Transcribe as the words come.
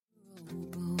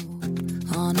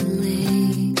on a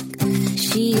lake.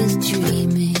 She is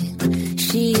dreaming,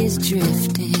 she is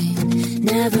drifting,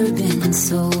 never been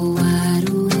so wide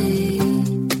awake.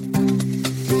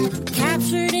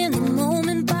 Captured in the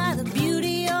moment by the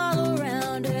beauty all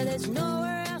around her, there's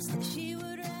nowhere else that she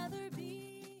would rather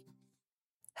be.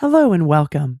 Hello and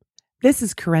welcome. This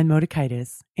is Karen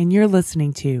Motikaitis, and you're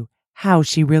listening to How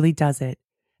She Really Does It,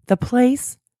 the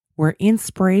place where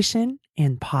inspiration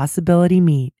and possibility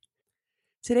meet.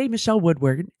 Today, Michele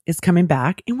Woodward is coming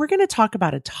back, and we're going to talk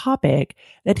about a topic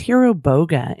that Hiro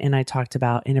Boga and I talked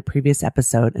about in a previous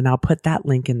episode, and I'll put that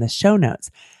link in the show notes.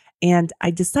 And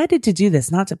I decided to do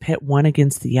this not to pit one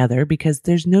against the other because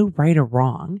there's no right or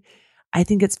wrong. I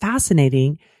think it's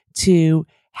fascinating to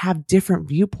have different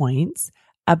viewpoints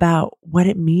about what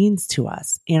it means to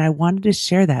us. And I wanted to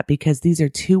share that because these are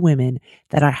two women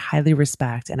that I highly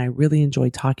respect and I really enjoy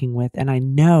talking with. And I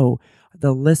know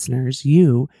the listeners,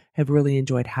 you have really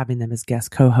enjoyed having them as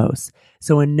guest co-hosts.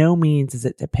 So in no means is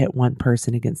it to pit one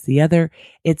person against the other.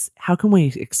 It's how can we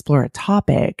explore a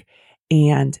topic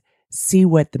and see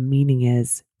what the meaning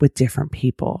is with different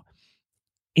people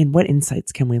and what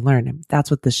insights can we learn? And that's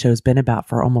what the show's been about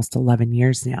for almost 11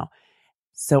 years now.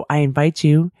 So I invite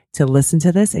you to listen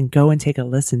to this and go and take a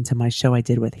listen to my show I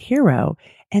did with Hiro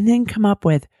and then come up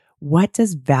with what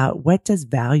does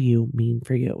value mean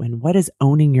for you and what does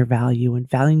owning your value and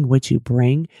valuing what you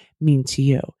bring mean to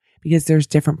you? Because there's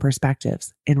different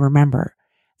perspectives. And remember,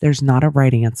 there's not a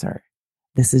right answer.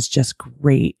 This is just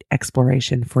great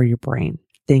exploration for your brain.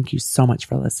 Thank you so much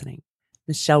for listening.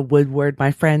 Michele Woodward,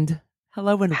 my friend.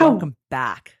 Hello and welcome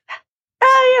back.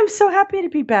 I am so happy to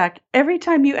be back. Every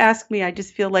time you ask me, I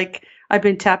just feel like I've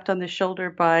been tapped on the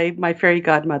shoulder by my fairy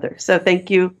godmother. So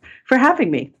thank you for having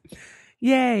me.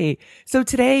 Yay. So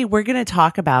today we're going to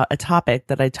talk about a topic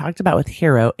that I talked about with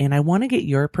Hiro, and I want to get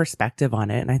your perspective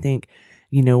on it. And I think,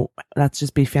 that's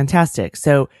just be fantastic.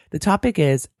 So the topic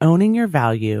is owning your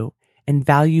value and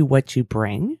value what you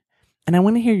bring. And I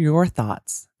want to hear your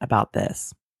thoughts about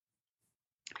this.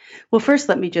 Well, first,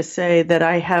 let me just say that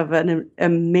I have an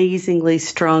amazingly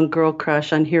strong girl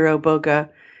crush on Hiro Boga.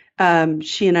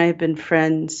 She and I have been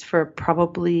friends for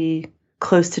probably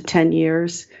close to 10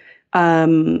 years.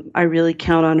 I really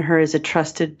count on her as a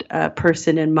trusted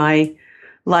person in my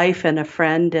life and a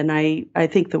friend, and I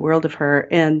think the world of her.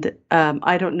 And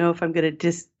I don't know if I'm going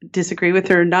to disagree with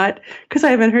her or not because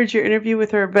I haven't heard your interview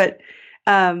with her. But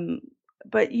this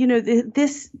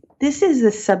is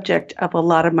the subject of a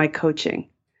lot of my coaching.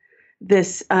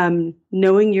 This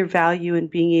knowing your value and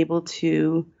being able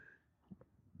to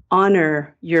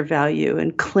honor your value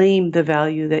and claim the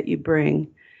value that you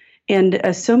bring. And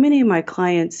so many of my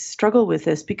clients struggle with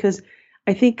this because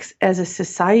I think as a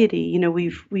society,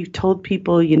 we've told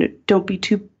people, don't be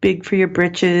too big for your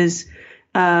britches,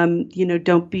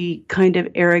 don't be kind of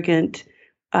arrogant,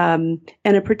 and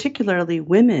particularly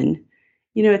women.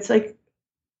 It's like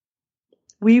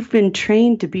we've been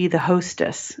trained to be the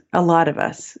hostess, a lot of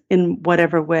us, in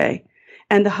whatever way.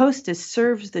 And the hostess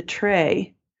serves the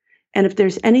tray. And if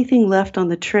there's anything left on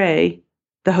the tray,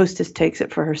 the hostess takes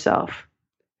it for herself.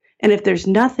 And if there's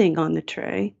nothing on the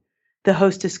tray, the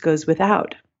hostess goes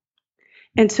without.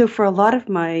 And so for a lot of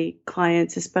my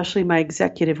clients, especially my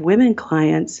executive women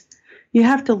clients, you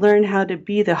have to learn how to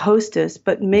be the hostess,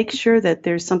 but make sure that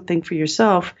there's something for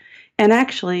yourself and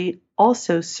actually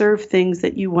also serve things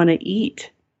that you want to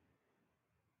eat.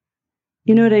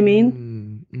 You know what I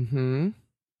mean? Mm-hmm.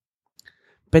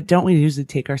 But don't we usually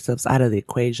take ourselves out of the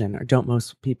equation, or don't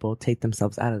most people take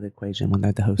themselves out of the equation when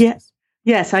they're the hostess? Yeah.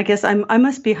 Yes, I guess I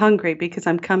must be hungry because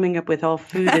I'm coming up with all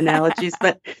food analogies.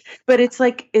 But it's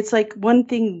like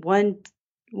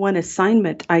one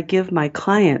assignment I give my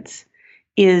clients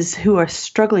is who are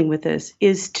struggling with this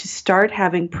is to start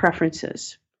having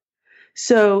preferences.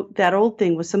 So that old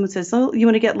thing was someone says, "Oh, you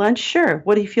want to get lunch? Sure.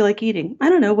 What do you feel like eating? I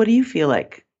don't know. What do you feel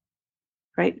like?"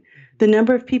 Right? The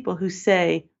number of people who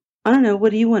say, "I don't know. What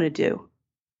do you want to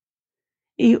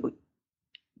do?"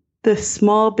 The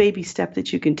small baby step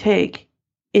that you can take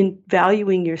in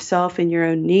valuing yourself and your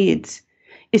own needs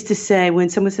is to say, when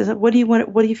someone says, "What do you want?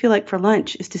 What do you feel like for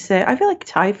lunch?" is to say, "I feel like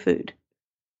Thai food."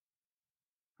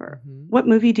 Or, "What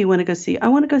movie do you want to go see?" "I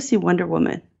want to go see Wonder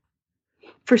Woman."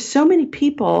 For so many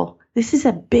people, this is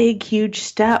a big, huge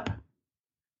step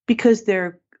because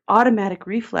their automatic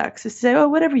reflex is to say, "Oh,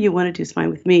 whatever you want to do is fine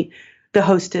with me." The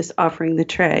hostess offering the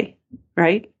tray,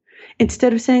 right?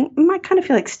 Instead of saying, "I kind of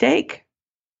feel like steak."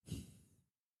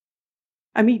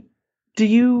 I mean, do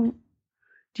you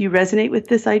resonate with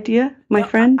this idea, my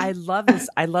friend? I love this.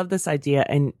 I love this idea.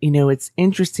 And, it's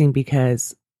interesting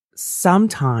because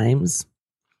sometimes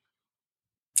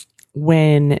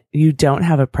when you don't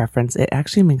have a preference, it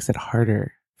actually makes it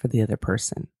harder for the other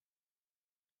person.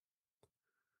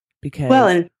 Because,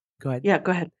 go ahead. Yeah,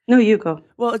 go ahead. No, you go.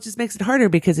 Well, it just makes it harder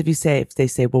because if they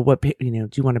say, well, what, do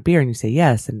you want a beer? And you say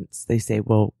yes. And they say,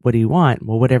 well, what do you want?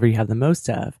 Well, whatever you have the most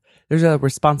of. There's a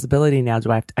responsibility now.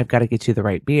 I've got to get you the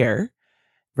right beer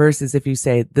versus if you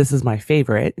say, this is my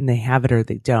favorite and they have it or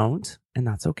they don't, and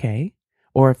that's okay.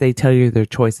 Or if they tell you their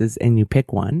choices and you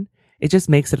pick one, it just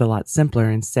makes it a lot simpler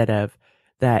instead of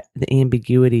the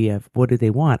ambiguity of what do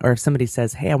they want? Or if somebody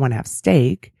says, hey, I want to have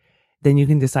steak, then you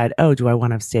can decide, oh, do I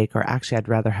want to have steak? Or actually, I'd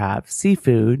rather have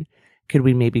seafood. Could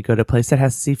we maybe go to a place that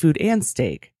has seafood and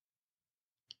steak?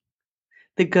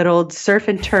 The good old surf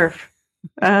and turf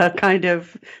kind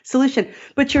of solution.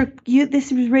 But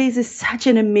this raises such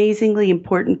an amazingly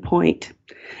important point.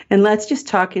 And let's just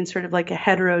talk in sort of like a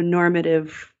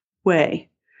heteronormative way,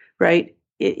 right?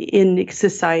 In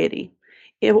society.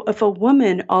 If a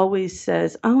woman always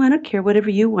says, oh, I don't care, whatever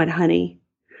you want, honey,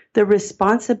 the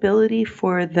responsibility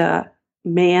for the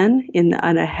man in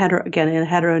a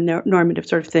heteronormative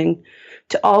sort of thing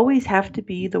to always have to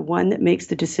be the one that makes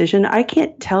the decision. I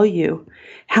can't tell you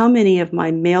how many of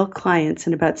my male clients,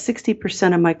 and about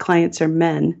 60% of my clients are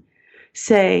men,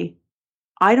 say,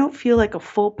 I don't feel like a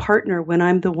full partner when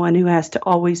I'm the one who has to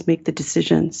always make the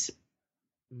decisions.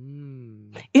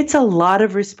 It's a lot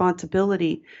of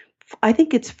responsibility. I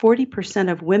think it's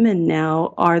 40% of women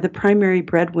now are the primary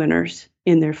breadwinners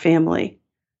in their family,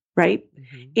 right?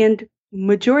 Mm-hmm. And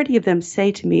majority of them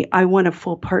say to me, I want a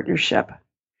full partnership.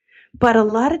 But a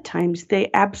lot of times they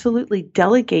absolutely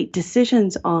delegate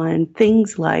decisions on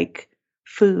things like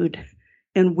food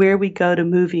and where we go to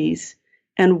movies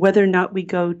and whether or not we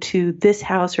go to this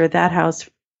house or that house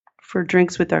for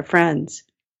drinks with our friends.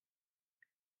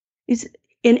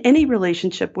 In any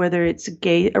relationship, whether it's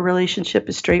a relationship,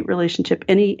 a straight relationship,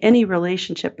 any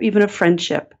relationship, even a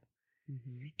friendship,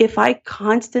 mm-hmm. If I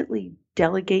constantly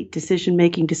delegate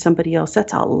decision-making to somebody else,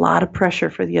 that's a lot of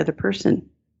pressure for the other person.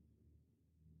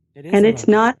 And it's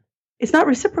not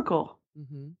reciprocal.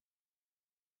 Mm-hmm.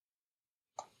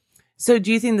 So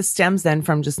do you think this stems then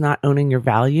from just not owning your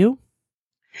value?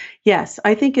 Yes,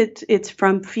 I think it's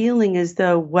from feeling as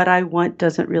though what I want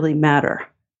doesn't really matter.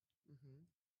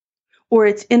 Or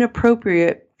it's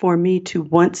inappropriate for me to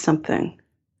want something.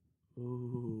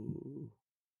 Ooh.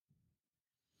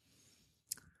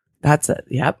 That's it.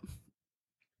 Yep.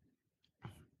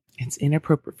 It's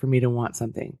inappropriate for me to want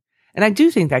something. And I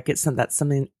do think that's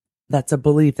something that's a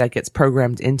belief that gets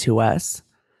programmed into us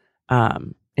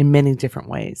in many different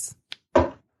ways.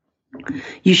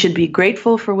 You should be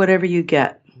grateful for whatever you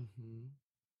get. Mm-hmm.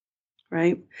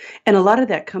 Right? And a lot of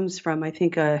that comes from, I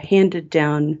think, a handed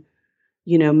down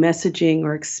messaging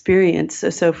or experience.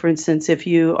 So for instance, if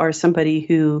you are somebody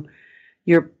who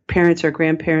your parents or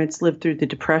grandparents lived through the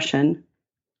Depression,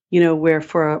 where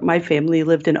for my family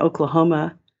lived in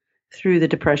Oklahoma through the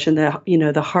Depression,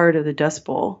 the heart of the Dust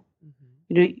Bowl,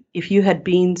 mm-hmm. If you had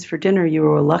beans for dinner, you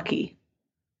were lucky.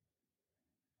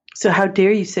 So how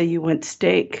dare you say you want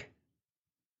steak?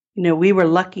 We were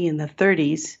lucky in the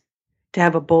 30s to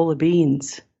have a bowl of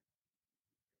beans.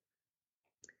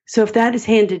 So if that is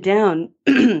handed down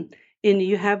and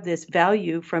you have this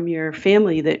value from your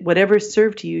family that whatever's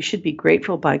served to you should be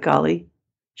grateful, by golly, you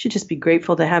should just be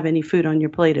grateful to have any food on your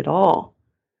plate at all.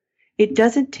 It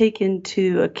doesn't take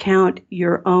into account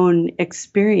your own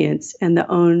experience and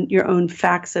your own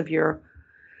facts of your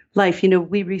life.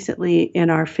 We recently in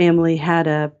our family had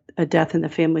a death in the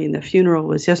family, and the funeral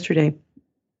was yesterday.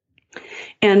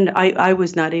 And I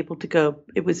was not able to go.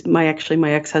 It was my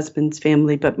ex-husband's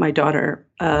family, but my daughter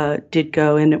did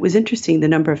go. And it was interesting the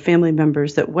number of family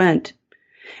members that went.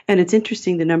 And it's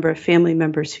interesting the number of family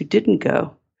members who didn't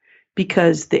go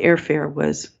because the airfare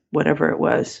was whatever it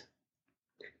was.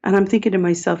 And I'm thinking to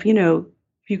myself, if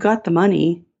you got the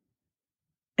money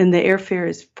and the airfare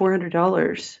is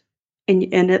 $400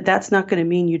 and that's not going to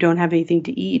mean you don't have anything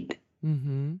to eat,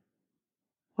 mm-hmm.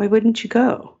 Why wouldn't you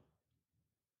go?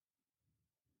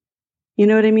 You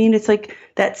know what I mean? It's like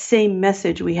that same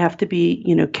message. We have to be,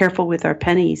 careful with our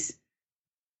pennies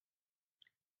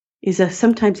is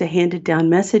sometimes a handed down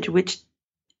message, which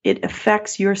it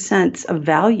affects your sense of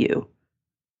value.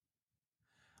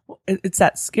 Well, it's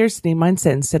that scarcity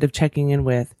mindset instead of checking in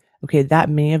with, okay, that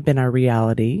may have been our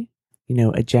reality,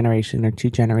 a generation or 2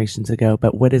 generations ago,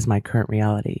 but what is my current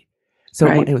reality? So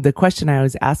right. The question I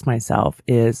always ask myself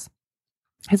is,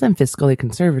 because I'm fiscally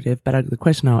conservative, but the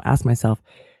question I'll ask myself,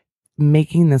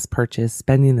 making this purchase,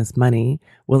 spending this money,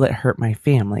 will it hurt my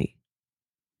family?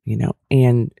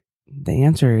 And the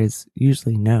answer is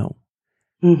usually no.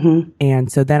 Mm-hmm.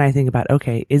 And so then I think about,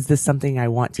 okay, is this something I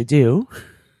want to do?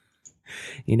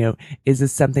 You know, is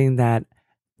this something that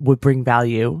would bring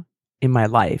value in my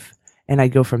life? And I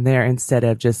go from there instead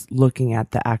of just looking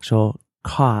at the actual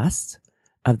cost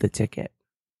of the ticket.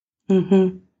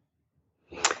 Mm-hmm.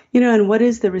 And what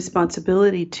is the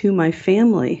responsibility to my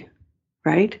family,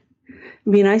 right? I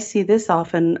mean, I see this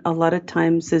often a lot of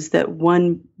times is that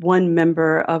one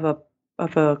member of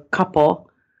a couple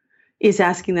is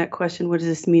asking that question, what does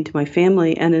this mean to my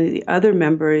family? And then the other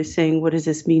member is saying, what does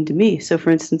this mean to me? So for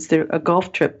instance, a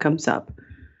golf trip comes up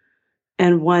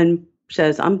and one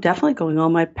says, I'm definitely going, all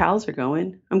my pals are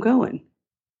going, I'm going.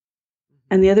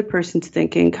 And the other person's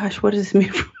thinking, gosh, what does this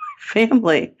mean for my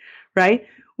family, right?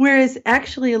 Whereas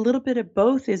actually a little bit of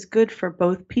both is good for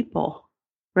both people,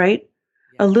 right?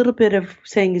 A little bit of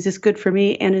saying, is this good for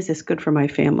me? And is this good for my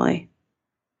family?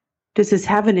 Does this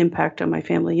have an impact on my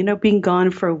family? Being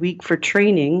gone for a week for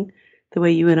training, the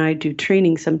way you and I do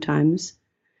training sometimes,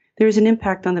 there's an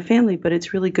impact on the family, but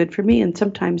it's really good for me. And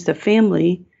sometimes the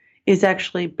family is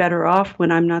actually better off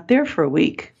when I'm not there for a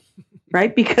week,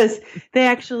 right? Because they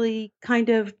actually kind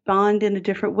of bond in a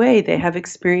different way. They have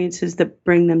experiences that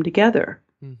bring them together.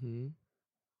 Mm-hmm.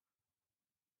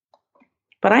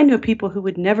 But I know people who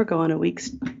would never go on a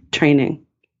week's training,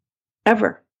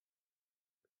 ever,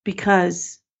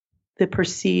 because the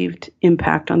perceived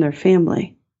impact on their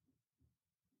family.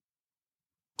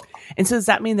 And so does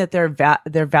that mean that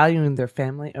they're valuing their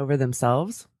family over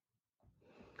themselves?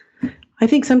 I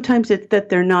think sometimes it's that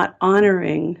they're not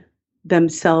honoring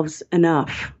themselves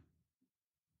enough.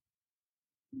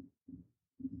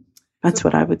 That's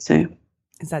what I would say.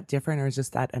 Is that different, or is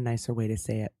just that a nicer way to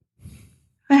say it?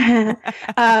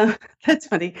 That's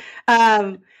funny.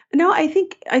 No, I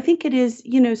think it is,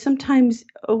 sometimes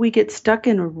we get stuck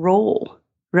in a role,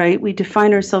 right? We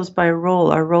define ourselves by a role.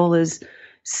 Our role is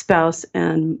spouse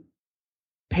and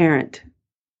parent.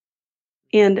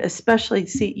 And especially,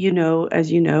 as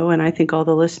you know, and I think all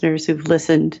the listeners who've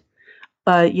listened,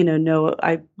 know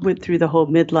I went through the whole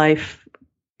midlife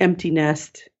empty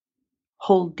nest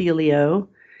whole dealio.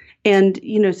 And,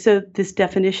 so this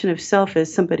definition of self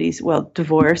is somebody's,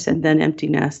 divorce and then empty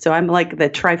nest. So I'm like the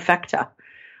trifecta.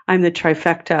 I'm the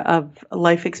trifecta of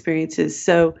life experiences.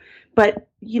 So, but,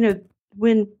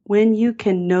 when you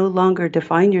can no longer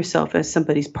define yourself as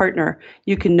somebody's partner,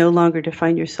 you can no longer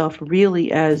define yourself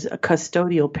really as a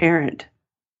custodial parent.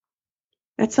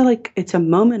 It's a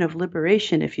moment of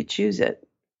liberation if you choose it.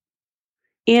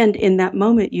 And in that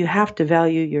moment, you have to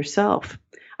value yourself.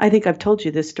 I think I've told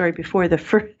you this story before.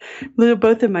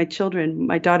 Both of my children,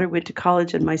 my daughter went to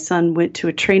college and my son went to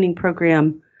a training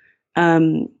program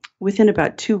within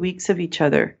about 2 weeks of each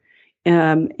other.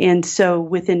 And so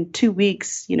within 2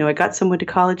 weeks, I got someone to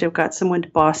college, I've got someone to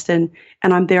Boston,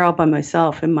 and I'm there all by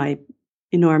myself in my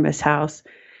enormous house.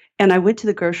 And I went to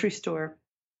the grocery store,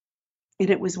 and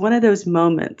it was one of those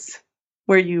moments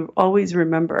where you always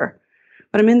remember.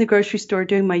 But I'm in the grocery store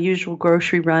doing my usual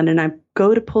grocery run, and I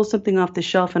go to pull something off the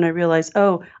shelf, and I realize,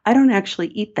 oh, I don't actually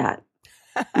eat that.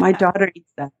 My daughter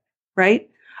eats that, right?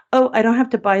 Oh, I don't have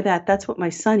to buy that. That's what my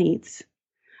son eats.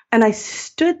 And I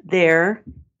stood there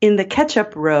in the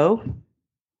ketchup row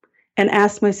and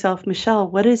asked myself, Michele,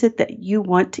 what is it that you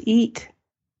want to eat?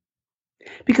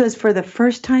 Because for the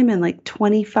first time in like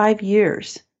 25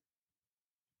 years,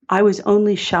 I was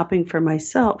only shopping for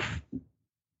myself.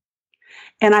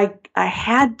 And I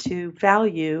had to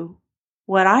value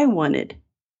what I wanted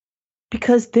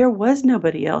because there was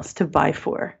nobody else to buy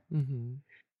for. Mm-hmm.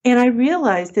 And I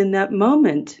realized in that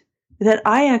moment that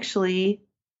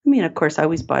of course, I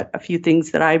always bought a few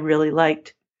things that I really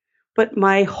liked, but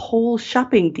my whole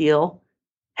shopping deal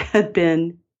had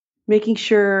been making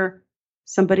sure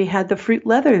somebody had the fruit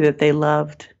leather that they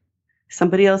loved.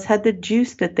 Somebody else had the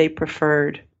juice that they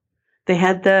preferred. They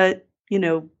had the,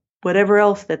 whatever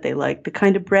else that they liked, the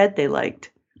kind of bread they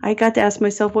liked. I got to ask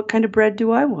myself, what kind of bread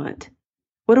do I want?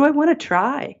 What do I want to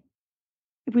try?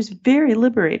 It was very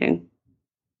liberating.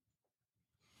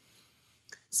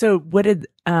 So what did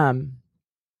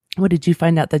you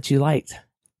find out that you liked?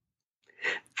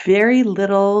 Very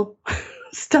little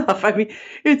stuff. I mean,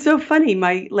 it's so funny.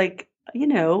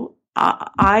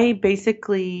 I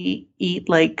basically eat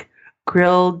like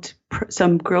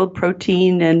some grilled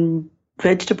protein and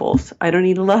vegetables. I don't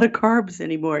eat a lot of carbs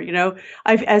anymore.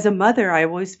 As a mother, I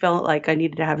always felt like I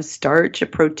needed to have a starch, a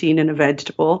protein, and a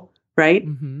vegetable, right?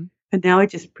 Mm-hmm. And now I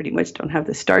just pretty much don't have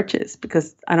the starches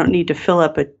because I don't need to fill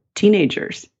up a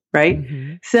teenagers, right?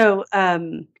 Mm-hmm.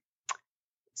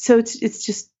 So it's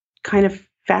just kind of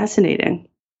fascinating.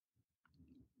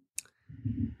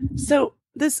 So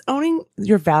this owning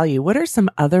your value, what are some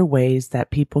other ways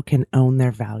that people can own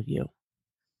their value?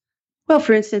 Well,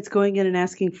 for instance, going in and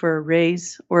asking for a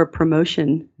raise or a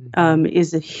promotion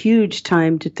is a huge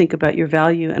time to think about your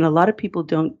value. And a lot of people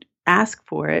don't ask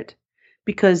for it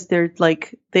because they're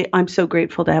like, I'm so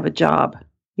grateful to have a job.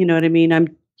 You know what I mean?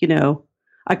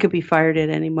 I could be fired at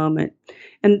any moment.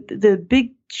 And the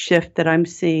big shift that I'm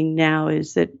seeing now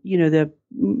is that, the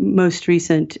most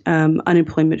recent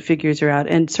unemployment figures are out.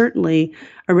 And certainly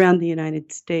around the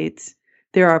United States,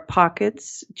 there are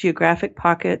pockets, geographic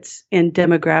pockets, and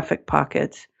demographic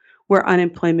pockets where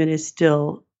unemployment is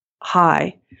still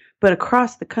high. But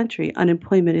across the country,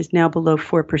 unemployment is now below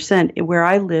 4%. Where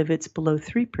I live, it's below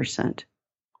 3%.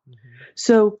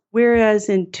 So whereas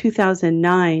in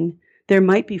 2009, there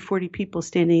might be 40 people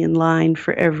standing in line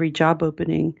for every job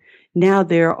opening, now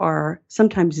there are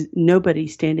sometimes nobody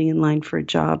standing in line for a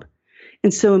job.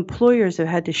 And so employers have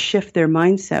had to shift their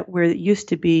mindset where it used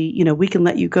to be, we can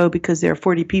let you go because there are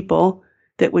 40 people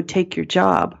that would take your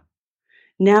job.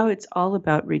 Now it's all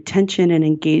about retention and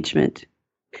engagement.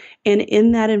 And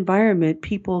in that environment,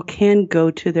 people can go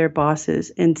to their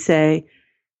bosses and say,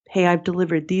 hey, I've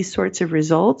delivered these sorts of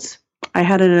results. I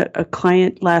had a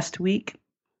client last week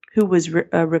who was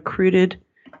recruited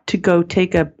to go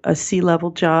take a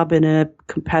C-level job in a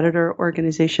competitor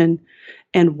organization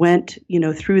and went,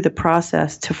 through the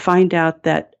process to find out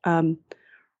that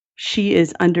she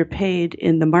is underpaid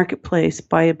in the marketplace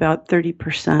by about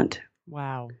 30%.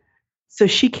 Wow. So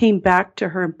she came back to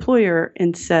her employer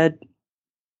and said,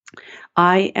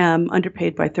 I am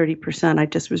underpaid by 30%. I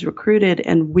just was recruited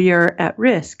and we are at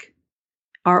risk.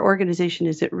 Our organization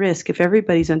is at risk. If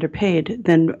everybody's underpaid,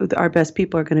 then our best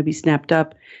people are going to be snapped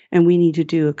up, and we need to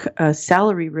do a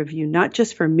salary review, not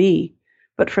just for me,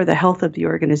 but for the health of the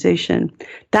organization.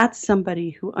 That's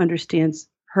somebody who understands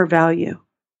her value,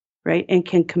 right, and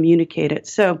can communicate it.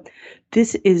 So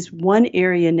this is one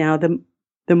area now.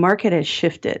 The market has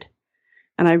shifted,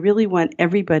 and I really want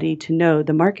everybody to know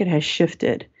the market has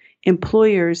shifted.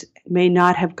 Employers may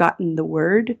not have gotten the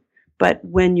word, but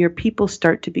when your people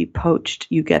start to be poached,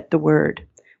 you get the word.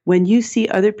 When you see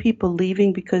other people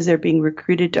leaving because they're being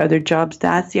recruited to other jobs,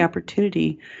 that's the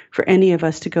opportunity for any of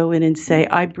us to go in and say,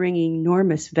 I bring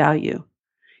enormous value.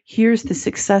 Here's the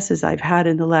successes I've had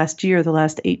in the last year, the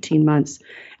last 18 months,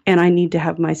 and I need to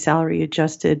have my salary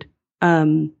adjusted,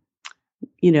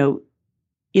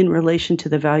 in relation to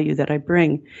the value that I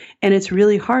bring. And it's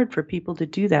really hard for people to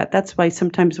do that. That's why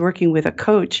sometimes working with a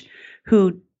coach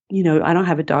who I don't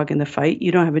have a dog in the fight.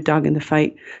 You don't have a dog in the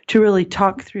fight. To really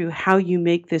talk through how you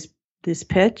make this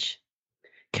pitch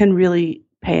can really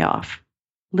pay off,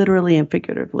 literally and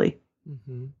figuratively.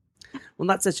 Mm-hmm. Well,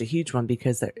 not such a huge one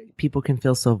because people can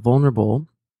feel so vulnerable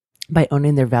by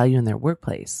owning their value in their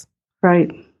workplace.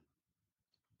 Right.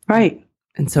 Right.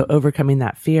 And so overcoming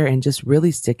that fear and just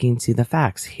really sticking to the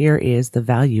facts. Here is the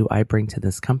value I bring to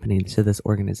this company, to this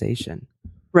organization.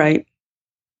 Right.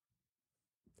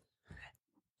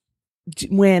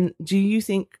 Do you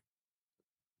think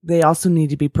they also need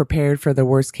to be prepared for the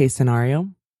worst case scenario?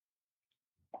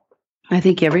 I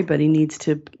think everybody needs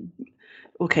to.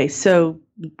 Okay, so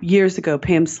years ago,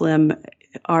 Pam Slim,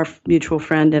 our mutual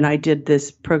friend, and I did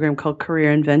this program called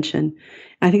Career Invention.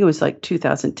 I think it was like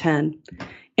 2010.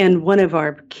 And one of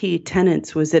our key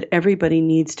tenets was that everybody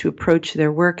needs to approach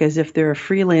their work as if they're a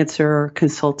freelancer or a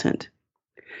consultant.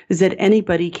 Is that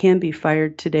anybody can be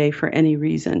fired today for any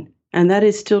reason. And that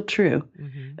is still true.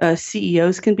 Mm-hmm.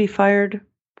 CEOs can be fired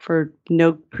for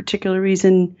no particular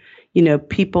reason,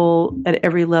 people at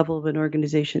every level of an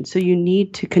organization. So you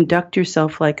need to conduct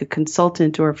yourself like a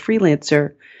consultant or a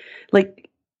freelancer, like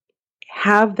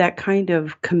have that kind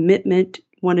of commitment,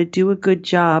 want to do a good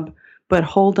job, but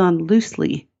hold on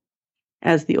loosely,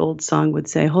 as the old song would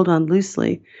say, hold on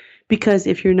loosely. Because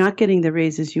if you're not getting the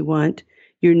raises you want,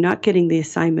 you're not getting the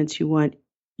assignments you want,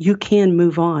 you can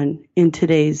move on in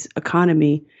today's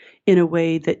economy in a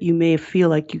way that you may feel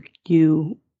like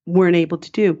you weren't able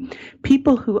to do.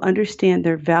 People who understand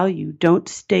their value don't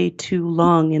stay too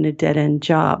long in a dead-end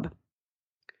job.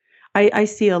 I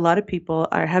see a lot of people,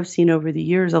 I have seen over the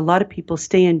years, a lot of people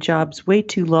stay in jobs way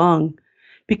too long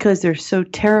because they're so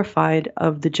terrified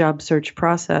of the job search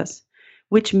process,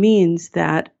 which means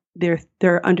that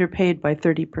they're underpaid by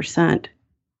 30%,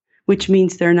 which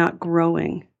means they're not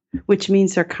growing, which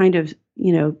means they're kind of,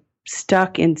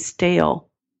 stuck and stale.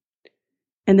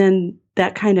 And then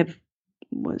that kind of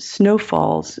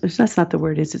snowfalls, that's not the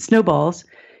word, is it? Snowballs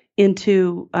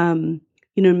into,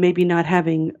 maybe not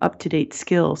having up-to-date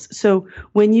skills. So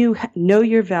when you know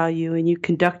your value and you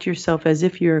conduct yourself as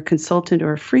if you're a consultant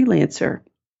or a freelancer,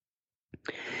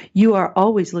 you are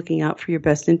always looking out for your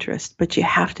best interest, but you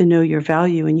have to know your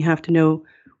value and you have to know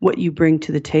what you bring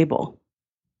to the table.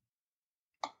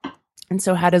 And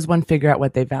so how does one figure out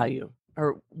what they value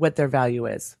or what their value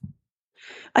is?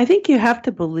 I think you have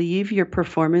to believe your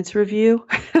performance review.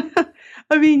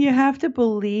 I mean, you have to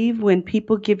believe when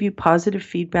people give you positive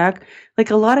feedback. Like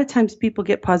a lot of times people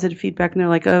get positive feedback and they're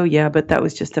like, oh, yeah, but that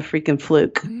was just a freaking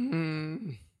fluke.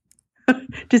 Mm.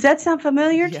 Does that sound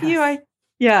familiar to you?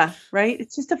 Yeah, right?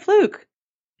 It's just a fluke.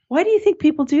 Why do you think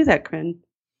people do that, Corinne?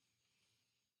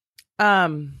 Why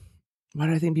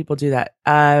do I think people do that?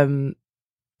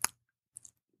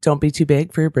 Don't be too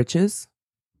big for your britches.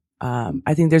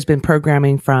 I think there's been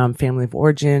programming from family of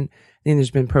origin. I think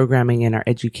there's been programming in our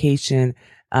education,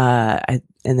 and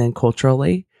then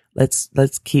culturally,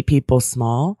 let's keep people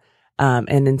small.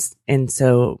 And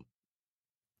so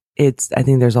I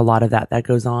think there's a lot of that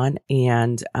goes on.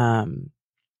 And,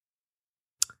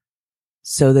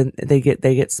 so then they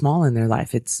get small in their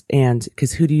life.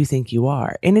 Cause who do you think you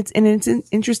are? And it's an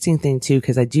interesting thing too,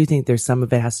 cause I do think there's some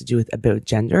of it has to do with about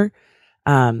gender.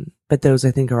 But those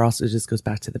I think are also just goes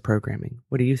back to the programming.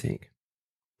 What do you think?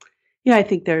 Yeah, I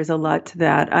think there's a lot to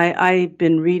that. I've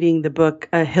been reading the book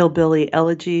A Hillbilly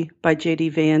Elegy by J.D.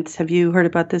 Vance. Have you heard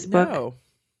about this book? No.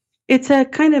 It's a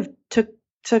kind of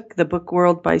took the book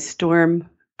world by storm,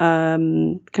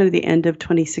 kind of the end of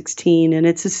 2016. And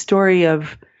it's a story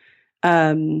of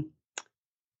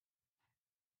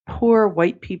poor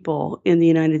white people in the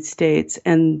United States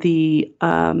and the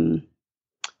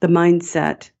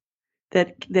mindset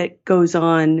that goes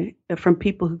on from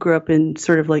people who grew up in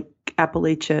sort of like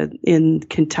Appalachia in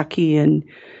Kentucky and,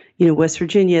 West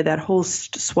Virginia, that whole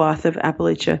swath of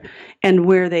Appalachia, and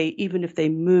where they, even if they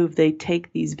move, they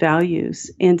take these values.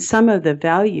 And some of the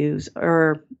values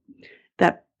are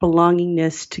that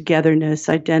belongingness, togetherness,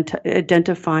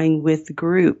 identifying with the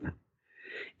group.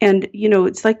 And,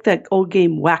 it's like that old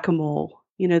game Whack-A-Mole,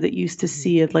 that used to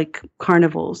see at like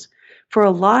carnivals. For a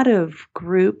lot of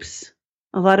groups,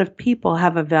 a lot of people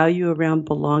have a value around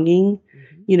belonging.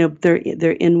 Mm-hmm.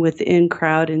 They're within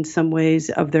crowd in some ways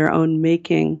of their own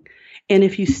making. And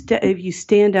if you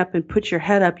stand up and put your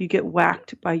head up, you get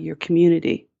whacked by your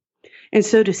community. And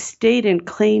so to state and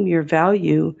claim your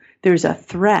value, there's a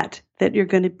threat that you're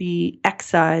going to be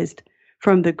excised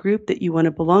from the group that you want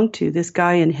to belong to. This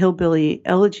guy in Hillbilly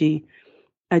Elegy,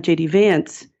 J.D.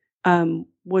 Vance,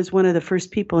 was one of the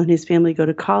first people in his family to go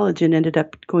to college and ended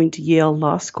up going to Yale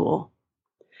Law School.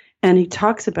 And he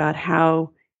talks about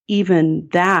how even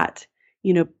that,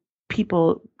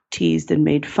 people teased and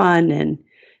made fun,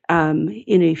 and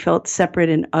he felt separate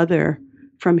and other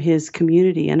from his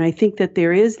community. And I think that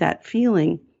there is that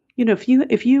feeling, if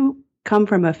you come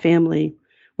from a family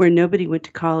where nobody went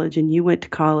to college and you went to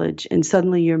college, and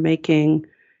suddenly you're making,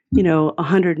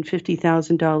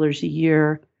 $150,000 a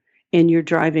year, and you're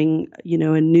driving,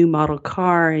 a new model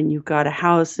car, and you've got a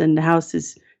house, and the house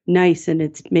is nice, and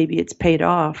it's paid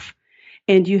off,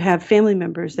 and you have family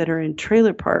members that are in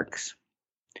trailer parks.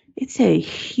 It's a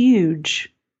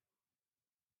huge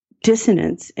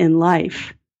dissonance in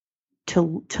life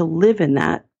to live in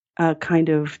that kind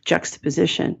of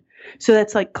juxtaposition. So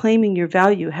that's like claiming your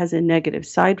value has a negative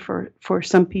side for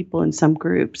some people in some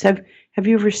groups. Have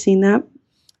you ever seen that?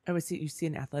 You see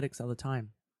in athletics all the time.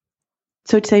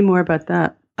 So say more about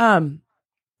that. One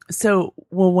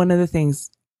of the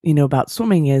things, about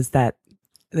swimming is that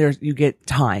you get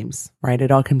times, right?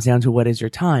 It all comes down to what is your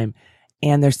time.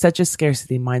 And there's such a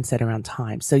scarcity mindset around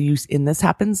time. So and this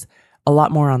happens a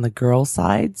lot more on the girl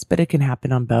sides, but it can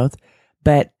happen on both.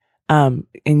 But, and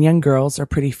young girls are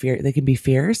they can be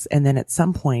fierce. And then at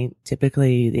some point,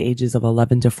 typically the ages of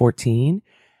 11 to 14,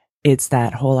 it's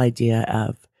that whole idea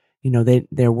of,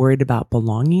 they're worried about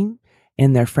belonging,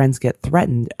 and their friends get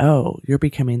threatened. Oh, you're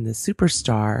becoming the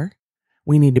superstar.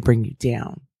 We need to bring you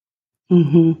down.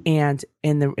 Mm-hmm.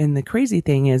 And the crazy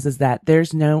thing is that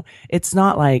it's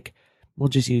not like we'll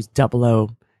just use 00.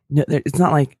 No, it's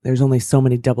not like there's only so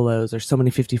many 00s or so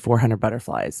many 5,400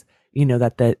 butterflies,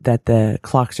 that the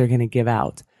clocks are going to give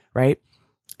out. Right.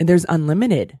 And there's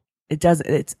unlimited.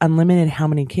 It's unlimited how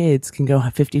many kids can go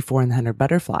 54 in the 100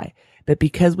 butterfly. But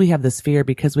because we have this fear,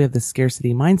 because we have this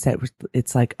scarcity mindset,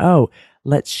 it's like, oh,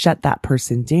 let's shut that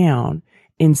person down,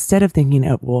 instead of thinking,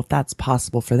 oh, well, if that's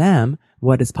possible for them,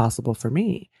 what is possible for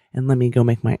me? And let me go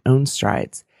make my own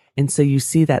strides. And so you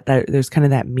see that there's kind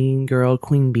of that mean girl,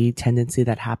 queen bee tendency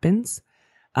that happens,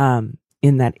 in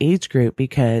that age group,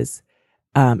 because,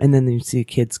 and then you see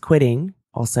kids quitting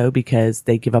also because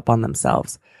they give up on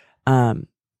themselves. And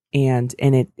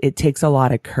it takes a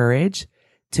lot of courage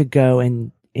to go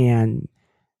and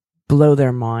blow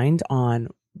their mind on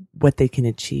what they can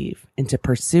achieve and to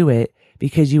pursue it,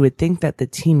 because you would think that the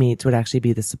teammates would actually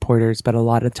be the supporters, but a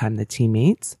lot of time the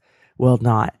teammates will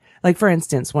not. Like, for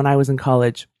instance, when I was in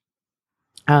college,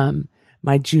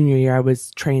 My junior year, I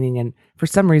was training, and for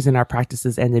some reason our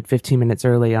practices ended 15 minutes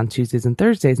early on Tuesdays and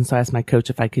Thursdays. And so I asked my coach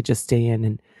if I could just stay in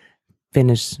and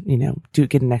finish,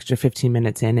 get an extra 15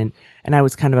 minutes in. And I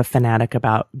was kind of a fanatic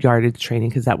about yardage training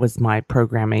because that was my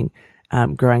programming,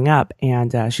 growing up.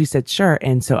 And, she said, sure.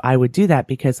 And so I would do that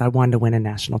because I wanted to win a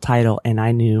national title. And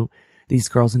I knew these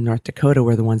girls in North Dakota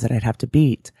were the ones that I'd have to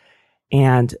beat.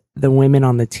 And the women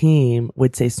on the team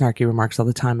would say snarky remarks all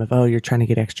the time of, oh, you're trying to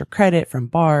get extra credit from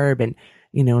Barb. And,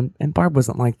 and Barb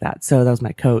wasn't like that. So that was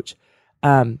my coach.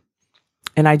 And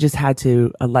I just had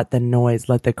to let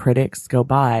the critics go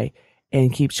by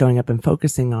and keep showing up and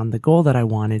focusing on the goal that I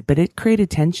wanted. But it created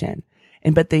tension.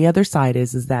 But the other side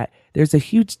is that there's a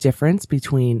huge difference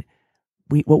between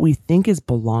what we think is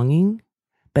belonging,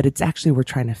 but it's actually we're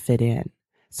trying to fit in.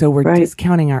 So we're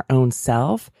discounting our own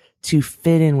self to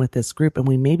fit in with this group, and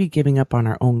we may be giving up on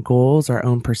our own goals, our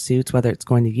own pursuits, whether it's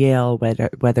going to Yale,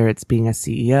 whether it's being a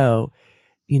CEO,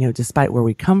 despite where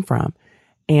we come from.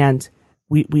 And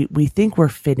we think we're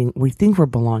fitting, we think we're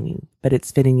belonging, but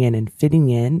it's fitting in, and fitting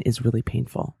in is really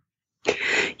painful.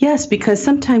 Yes, because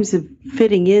sometimes the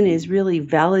fitting in is really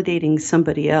validating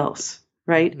somebody else,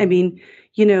 right? Mm-hmm. I mean,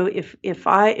 if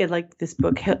I like this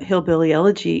book, Hillbilly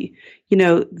Elegy,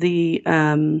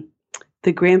 the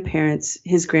grandparents,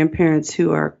 his grandparents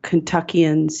who are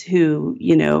Kentuckians who,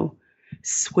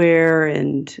 swear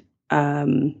and,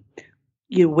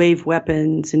 wave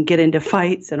weapons and get into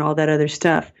fights and all that other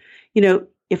stuff.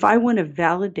 If I want to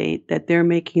validate that they're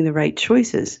making the right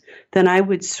choices, then I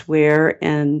would swear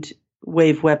and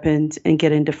wave weapons and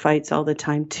get into fights all the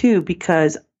time too,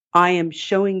 because I am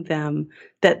showing them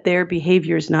that their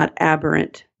behavior is not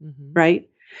aberrant, mm-hmm. right?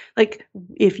 Like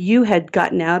if you had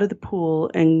gotten out of the pool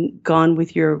and gone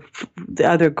with the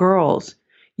other girls,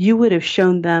 you would have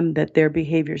shown them that their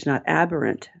behavior is not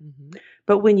aberrant. Mm-hmm.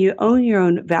 But when you own your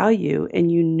own value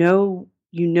and you know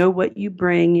what you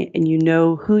bring and you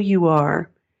know who you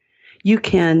are, you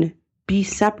can be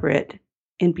separate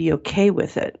and be okay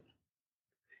with it.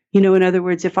 In other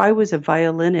words, if I was a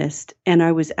violinist and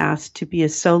I was asked to be a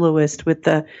soloist with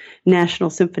the National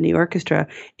Symphony Orchestra,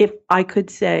 if I could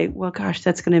say, well, gosh,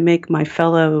 that's going to make my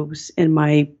fellows in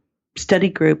my study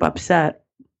group upset.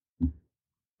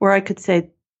 Or I could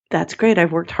say, that's great.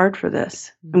 I've worked hard for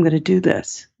this. I'm going to do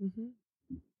this. Mm-hmm.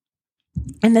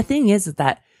 And the thing is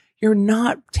that you're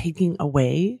not taking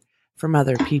away from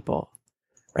other people,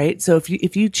 right? So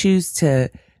if you choose to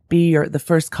be the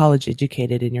first college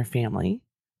educated in your family,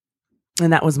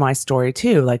 and that was my story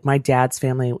too. Like my dad's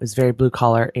family was very blue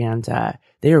collar, and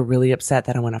they were really upset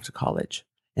that I went off to college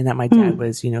and that my dad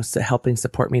was, helping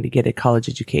support me to get a college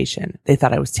education. They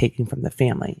thought I was taking from the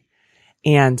family.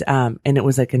 And it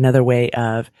was like another way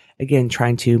of, again,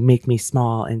 trying to make me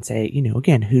small and say,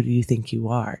 again, who do you think you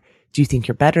are? Do you think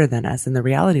you're better than us? And the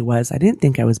reality was I didn't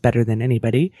think I was better than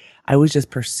anybody. I was just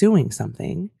pursuing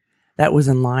something that was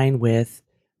in line with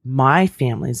my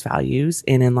family's values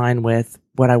and in line with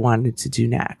what I wanted to do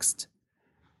next.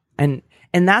 And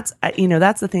that's,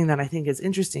 that's the thing that I think is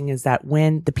interesting, is that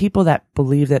when the people that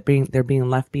believe that they're being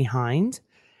left behind,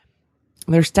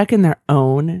 they're stuck in their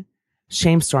own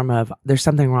shame storm of there's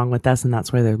something wrong with us and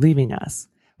that's why they're leaving us.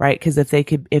 Right. Cause if they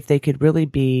could really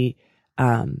be,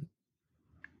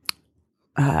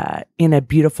 in a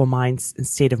beautiful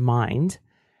state of mind,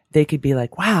 they could be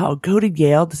like, wow, go to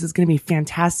Yale. This is going to be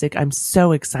fantastic. I'm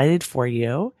so excited for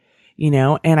you,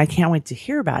 and I can't wait to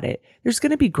hear about it. There's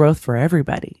going to be growth for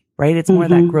everybody, right? It's more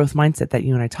that growth mindset that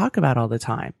you and I talk about all the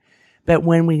time. But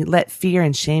when we let fear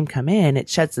and shame come in, it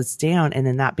shuts us down, and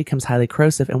then that becomes highly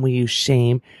corrosive, and we use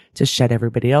shame to shut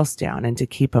everybody else down and to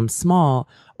keep them small,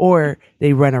 or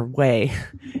they run away.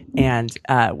 And,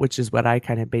 which is what I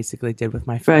kind of basically did with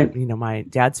my family, my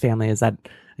dad's family, is that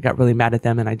I got really mad at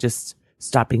them and I just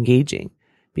stopped engaging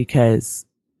because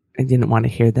I didn't want to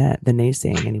hear the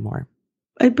naysaying anymore.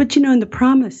 But, and the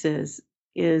promise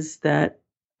is that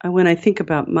when I think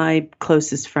about my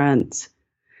closest friends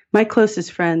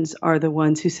are the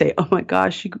ones who say, oh my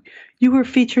gosh, you were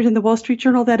featured in the Wall Street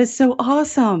Journal. That is so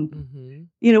awesome.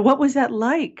 Mm-hmm. What was that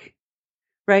like?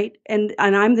 Right. And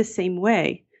I'm the same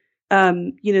way.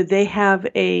 They have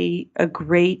a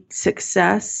great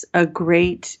success, a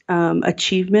great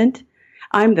achievement.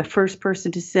 I'm the first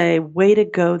person to say, way to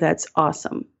go. That's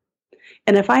awesome.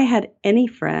 And if I had any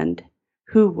friend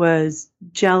who was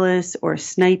jealous or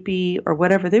snipey or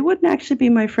whatever, they wouldn't actually be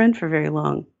my friend for very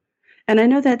long. And I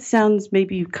know that sounds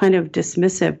maybe kind of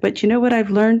dismissive, but what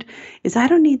I've learned is I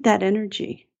don't need that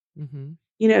energy. Mm-hmm.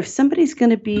 If somebody's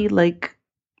going to be like,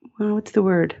 well, what's the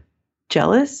word?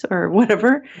 Jealous or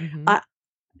whatever, mm-hmm.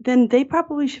 Then they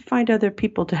probably should find other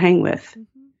people to hang with. Mm-hmm.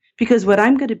 Because what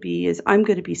I'm going to be is I'm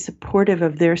going to be supportive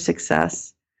of their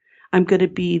success. I'm going to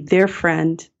be their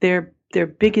friend, their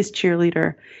biggest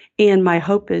cheerleader. And my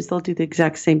hope is they'll do the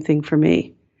exact same thing for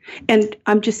me. And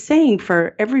I'm just saying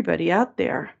for everybody out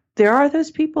there are those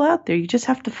people out there. You just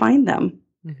have to find them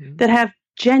that have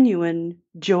genuine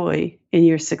joy in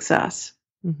your success.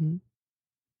 Mm-hmm.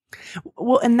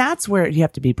 Well, and that's where you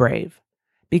have to be brave,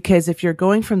 because if you're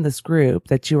going from this group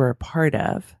that you are a part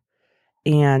of,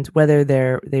 and whether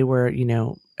they were,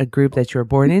 a group that you were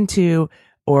born into,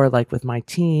 or like with my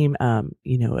team, a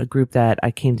group that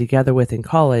I came together with in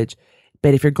college.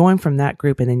 But if you're going from that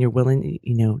group and then you're willing,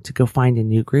 to go find a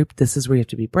new group, this is where you have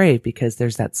to be brave, because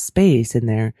there's that space in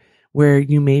there where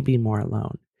you may be more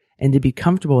alone, and to be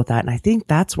comfortable with that. And I think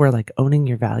that's where like owning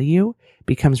your value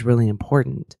becomes really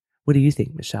important. What do you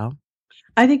think, Michele?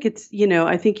 I think it's,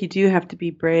 I think you do have to be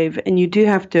brave, and you do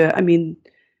have to,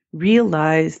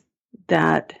 realize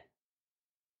that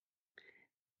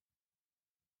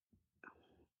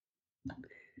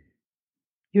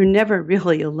you're never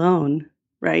really alone,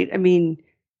 right? I mean,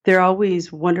 there are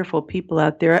always wonderful people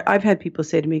out there. I've had people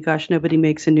say to me, gosh, nobody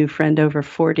makes a new friend over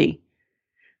 40.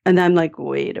 And I'm like,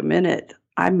 wait a minute.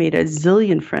 I made a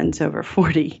zillion friends over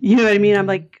 40. You know what I mean? I'm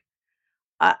like,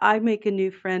 I make a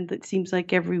new friend that seems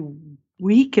like every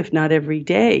week, if not every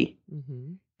day.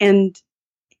 Mm-hmm.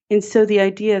 And so the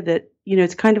idea that,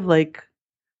 it's kind of like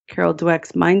Carol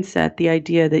Dweck's mindset, the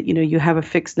idea that, you have a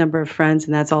fixed number of friends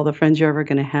and that's all the friends you're ever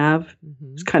going to have.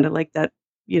 Mm-hmm. It's kind of like that,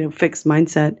 fixed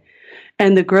mindset.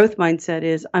 And the growth mindset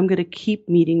is I'm going to keep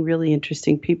meeting really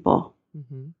interesting people.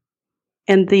 Mm-hmm.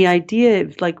 And the idea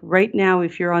of like right now,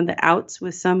 if you're on the outs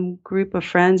with some group of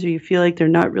friends, or you feel like they're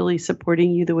not really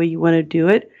supporting you the way you want to do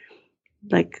it,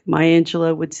 like Maya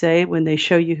Angelou would say, when they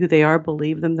show you who they are,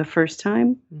 believe them the first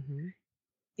time.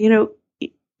 Mm-hmm.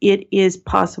 It is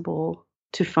possible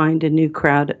to find a new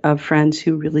crowd of friends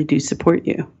who really do support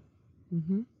you.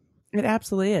 Mm-hmm. It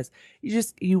absolutely is.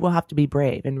 You will have to be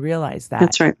brave and realize that.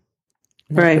 That's right.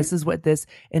 Right. This is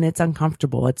and it's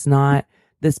uncomfortable. It's not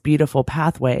this beautiful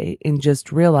pathway, and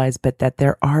just realize, but that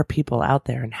there are people out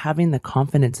there, and having the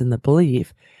confidence and the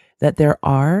belief that there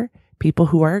are people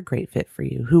who are a great fit for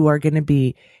you, who are going to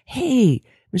be, hey,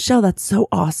 Michele, that's so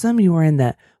awesome. You were in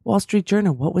the Wall Street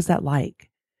Journal. What was that like?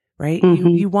 Right? Mm-hmm.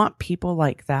 You want people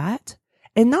like that.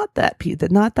 And not that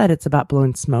it's about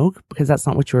blowing smoke, because that's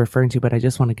not what you're referring to, but I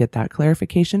just want to get that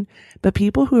clarification. But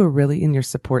people who are really in your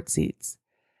support seats,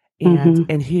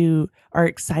 and who are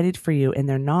excited for you, and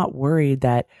they're not worried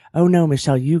that, oh no,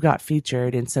 Michele, you got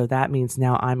featured, and so that means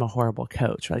now I'm a horrible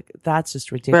coach. Like, that's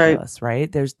just ridiculous,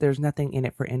 right? There's nothing in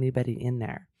it for anybody in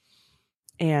there.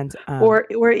 And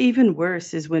or even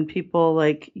worse is when people,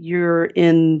 like, you're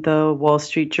in the Wall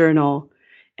Street Journal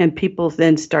and people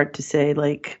then start to say,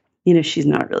 like, she's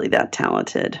not really that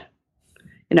talented.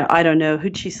 I don't know,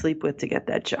 who'd she sleep with to get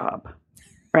that job,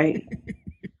 right?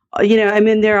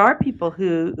 There are people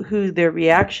who their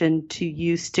reaction to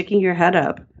you sticking your head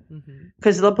up,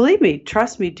 because believe me,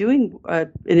 trust me, doing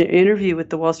an interview with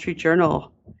the Wall Street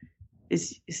Journal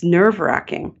is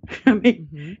nerve-wracking.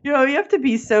 You have to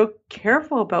be so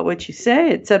careful about what you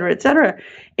say, et cetera, et cetera.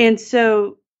 And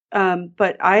so,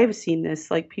 but I've seen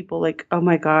this, like, people like, oh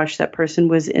my gosh, that person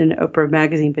was in Oprah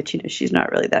magazine, but she's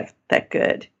not really that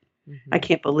good. I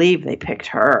can't believe they picked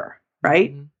her,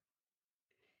 right?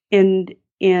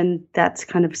 And that's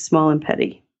kind of small and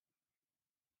petty.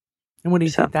 And what do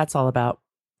you think that's all about?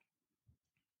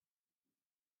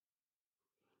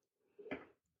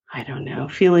 I don't know,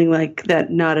 feeling like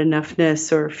that not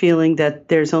enoughness, or feeling that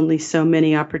there's only so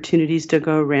many opportunities to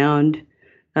go around.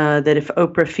 That if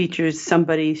Oprah features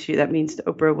somebody, that means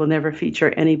Oprah will never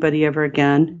feature anybody ever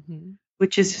again,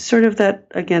 which is sort of that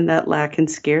lack in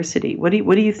scarcity. What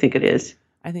do you think it is?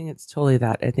 I think it's totally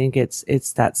that. I think it's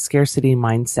that scarcity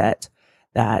mindset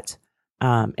that,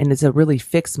 and it's a really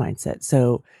fixed mindset.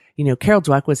 So, Carol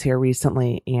Dweck was here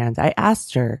recently, and I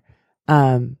asked her,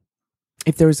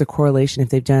 if there was a correlation, if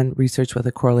they've done research with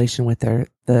a correlation with the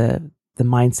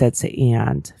mindsets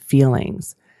and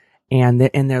feelings. And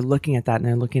they're looking at that, and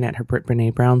they're looking at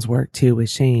Brene Brown's work too with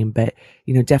shame. But,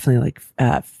 definitely like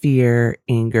fear,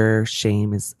 anger,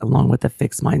 shame is along with a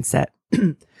fixed mindset.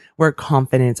 Where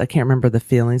confidence, I can't remember the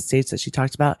feeling stage that she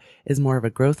talked about, is more of a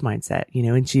growth mindset,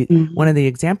 and one of the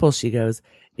examples she goes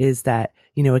is that,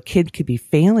 a kid could be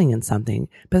failing in something,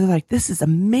 but they're like, this is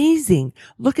amazing.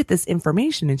 Look at this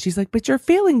information. And she's like, but you're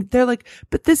failing. They're like,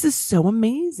 but this is so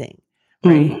amazing.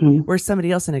 Right. Where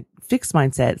somebody else in a fixed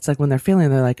mindset, it's like when they're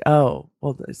failing, they're like, oh,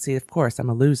 well, see, of course I'm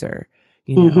a loser.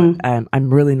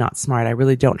 I'm really not smart. I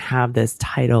really don't have this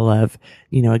title of,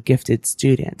 a gifted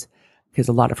student. because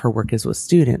a lot of her work is with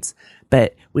students.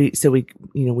 But we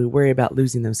worry about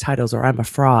losing those titles, or I'm a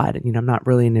fraud. And, I'm not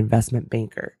really an investment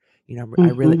banker.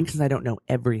 Because I don't know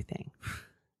everything.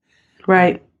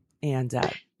 Right. And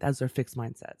those are fixed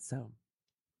mindsets. So.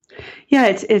 Yeah,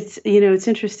 it's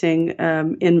interesting.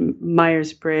 In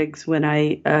Myers-Briggs, when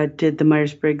I did the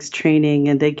Myers-Briggs training,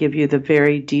 and they give you the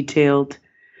very detailed,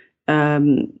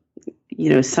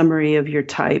 summary of your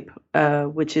type,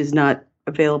 which is not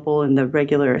available in the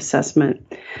regular assessment.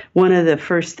 One of the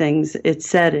first things it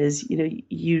said is,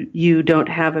 you don't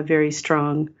have a very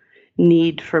strong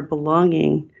need for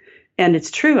belonging. And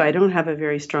it's true. I don't have a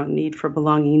very strong need for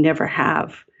belonging, never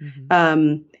have.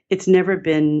 Mm-hmm. It's never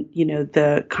been,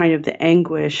 the kind of the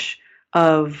anguish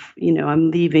of,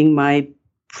 I'm leaving my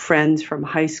friends from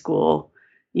high school,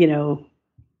 kind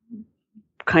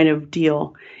of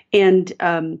deal. And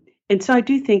so I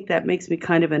do think that makes me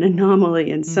kind of an anomaly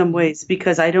in some mm-hmm. ways,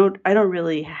 because I don't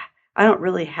really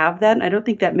have that. And I don't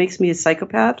think that makes me a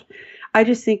psychopath. I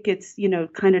just think it's,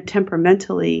 kind of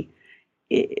temperamentally,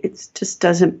 it just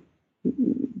doesn't,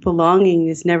 belonging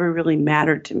has never really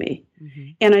mattered to me.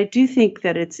 Mm-hmm. And I do think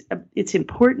that it's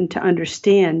important to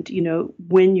understand,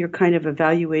 when you're kind of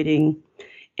evaluating,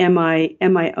 am I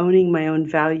owning my own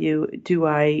value? Do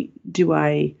I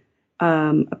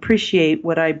appreciate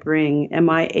what I bring?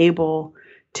 Am I able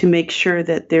to make sure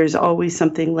that there's always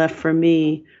something left for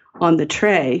me on the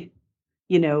tray?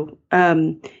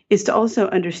 Is to also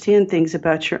understand things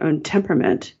about your own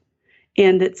temperament.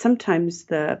 And that sometimes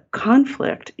the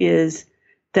conflict is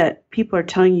that people are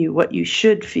telling you what you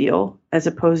should feel as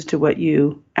opposed to what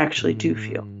you actually do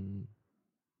feel.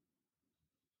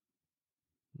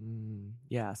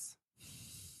 Yes.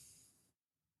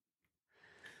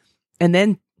 And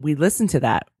then we listen to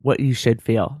that, what you should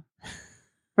feel.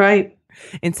 Right.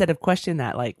 Instead of question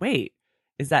that, like, wait,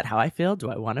 is that how I feel? Do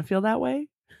I want to feel that way?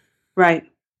 Right.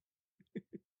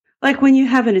 Like when you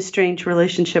have an estranged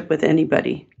relationship with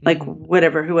anybody, like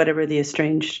whatever the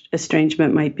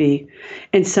estrangement might be,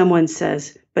 and someone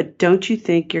says, but don't you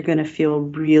think you're going to feel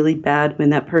really bad when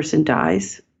that person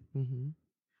dies? Mm-hmm.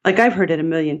 Like I've heard it a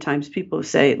million times. People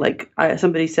say, like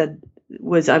somebody said,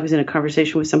 I was in a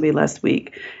conversation with somebody last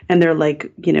week, and they're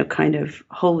like, kind of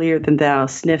holier than thou,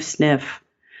 sniff, sniff.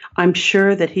 I'm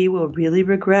sure that he will really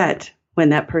regret when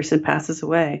that person passes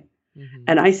away. Mm-hmm.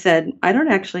 And I said, I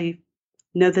don't actually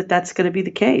know that that's going to be the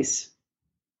case,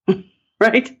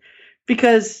 right?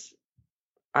 Because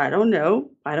I don't know.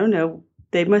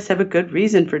 They must have a good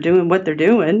reason for doing what they're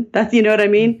doing. That, you know what I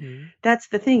mean? Mm-hmm. That's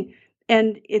the thing.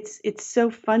 And it's so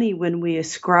funny when we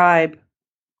ascribe,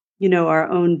 our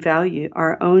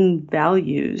own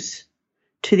values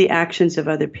to the actions of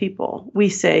other people. We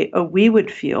say, oh, we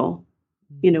would feel,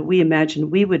 we imagine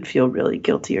we would feel really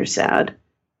guilty or sad,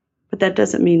 but that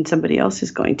doesn't mean somebody else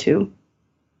is going to.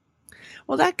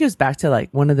 Well, that goes back to like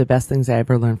one of the best things I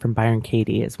ever learned from Byron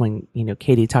Katie is when,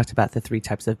 Katie talked about the 3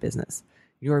 types of business,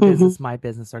 your mm-hmm. business, my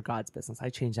business, or God's business. I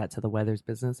changed that to the weather's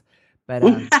business, but,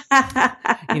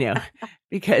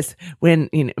 because when,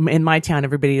 in my town,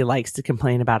 everybody likes to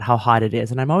complain about how hot it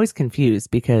is. And I'm always confused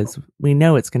because we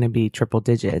know it's going to be triple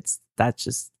digits. That's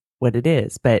just what it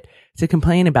is. But to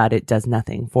complain about it does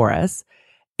nothing for us.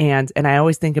 And I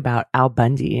always think about Al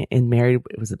Bundy in Married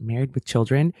with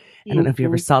Children? I don't know if you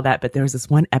ever saw that, but there was this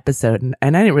one episode, and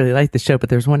I didn't really like the show, but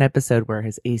there was one episode where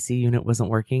his AC unit wasn't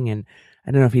working, and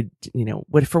I don't know if he,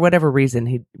 for whatever reason,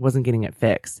 he wasn't getting it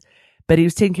fixed. But he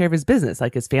was taking care of his business.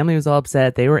 Like his family was all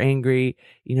upset. They were angry.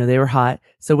 They were hot.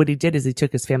 So what he did is he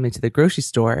took his family to the grocery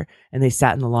store, and they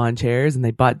sat in the lawn chairs, and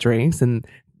they bought drinks, and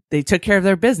they took care of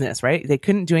their business, right? They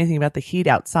couldn't do anything about the heat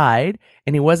outside,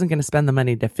 and he wasn't going to spend the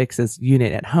money to fix his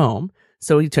unit at home.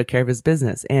 So he took care of his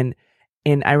business. And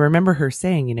I remember her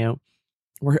saying,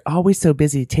 we're always so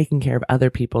busy taking care of other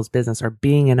people's business or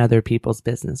being in other people's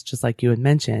business, just like you had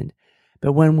mentioned.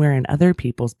 But when we're in other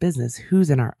people's business, who's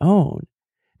in our own?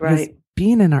 Because right.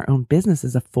 Being in our own business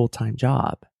is a full-time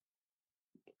job.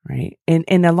 Right.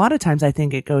 And a lot of times I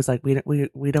think it goes like,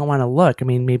 we don't want to look. I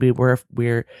mean, maybe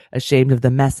we're ashamed of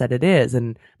the mess that it is.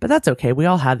 But that's okay. We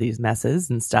all have these messes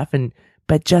and stuff.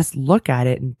 But just look at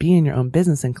it and be in your own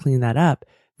business and clean that up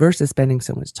versus spending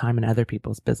so much time in other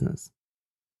people's business.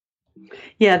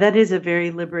 Yeah, that is a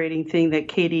very liberating thing that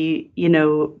Katie,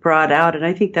 brought out. And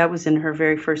I think that was in her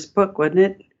very first book, wasn't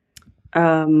it?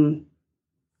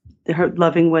 Her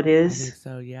Loving What Is. I think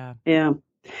so. Yeah. Yeah.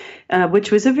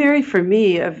 Which was for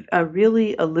me, a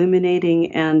really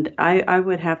illuminating and I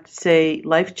would have to say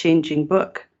life-changing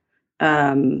book.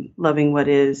 Loving What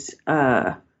Is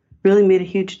really made a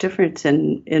huge difference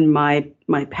in my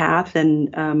path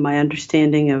and my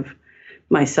understanding of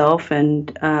myself and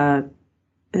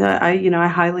I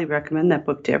highly recommend that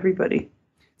book to everybody.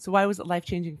 So why was it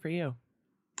life-changing for you?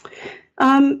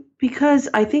 Because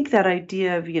I think that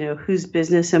idea of, whose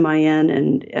business am I in,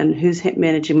 and who's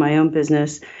managing my own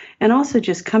business, and also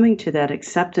just coming to that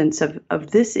acceptance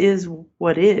of this is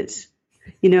what is,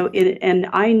 and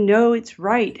I know it's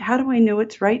right. How do I know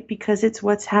it's right? Because it's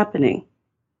what's happening,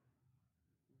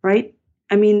 right?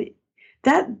 I mean,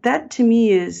 that to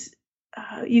me is,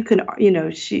 you can,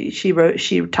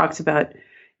 she talks about,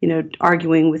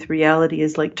 arguing with reality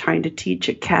is like trying to teach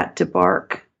a cat to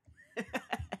bark.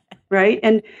 Right.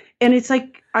 And it's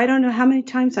like, I don't know how many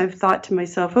times I've thought to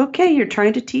myself, okay, you're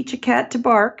trying to teach a cat to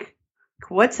bark.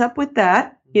 What's up with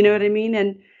that? You know what I mean?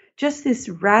 And just this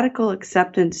radical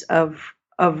acceptance of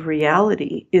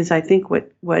reality is, I think,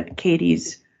 what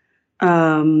Katie's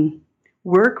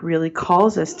work really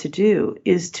calls us to do,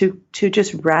 is to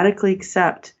just radically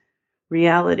accept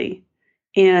reality.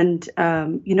 And, I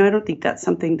don't think that's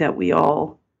something that we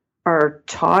all are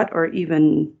taught or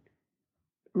even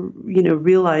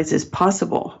realize is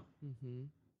possible. Mm-hmm.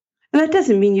 And that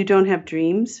doesn't mean you don't have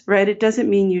dreams, right? It doesn't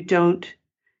mean you don't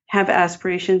have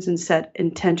aspirations and set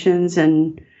intentions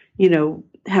and,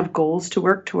 have goals to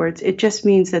work towards. It just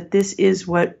means that this is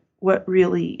what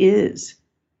really is.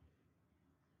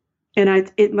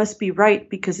 And it must be right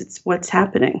because it's what's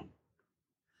happening.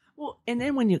 Well, and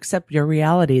then when you accept your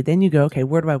reality, then you go, okay,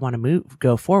 where do I want to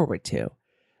go forward to?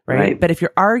 Right. But if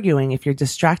you're arguing, if you're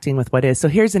distracting with what is, so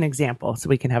here's an example, so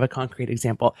we can have a concrete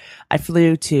example. I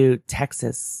flew to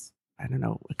Texas, I don't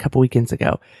know, a couple weekends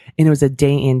ago, and it was a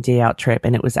day in, day out trip,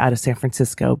 and it was out of San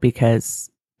Francisco because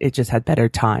it just had better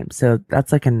time. So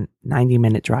that's like a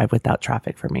 90-minute drive without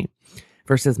traffic for me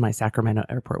versus my Sacramento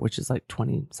airport, which is like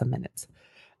 20 some minutes.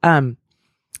 And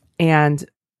the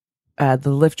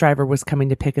Lyft driver was coming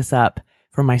to pick us up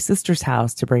from my sister's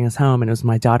house to bring us home, and it was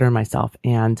my daughter and myself,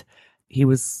 and he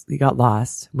got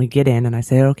lost. We get in and I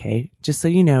say, okay, just so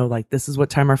you know, like, this is what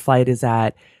time our flight is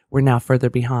at. We're now further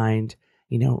behind,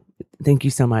 thank you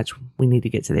so much. We need to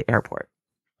get to the airport.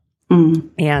 Mm.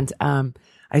 And,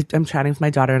 I'm chatting with my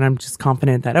daughter and I'm just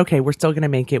confident that, okay, we're still going to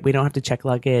make it. We don't have to check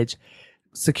luggage.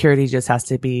 Security just has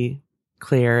to be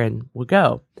clear and we'll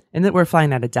go. And then we're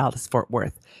flying out of Dallas, Fort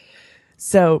Worth.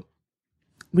 So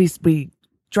we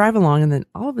drive along, and then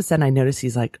all of a sudden I notice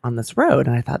he's like on this road,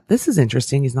 and I thought, this is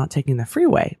interesting. He's not taking the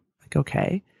freeway. Like,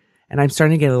 okay. And I'm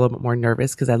starting to get a little bit more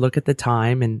nervous because I look at the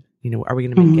time and, are we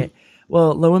going to make it?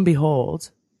 Well, lo and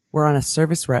behold, we're on a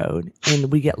service road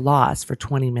and we get lost for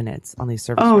 20 minutes on these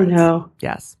service roads. Oh no.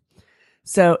 Yes.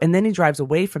 So, and then he drives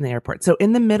away from the airport. So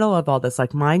in the middle of all this,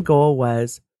 like, my goal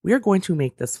was, we are going to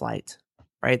make this flight,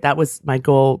 right? That was my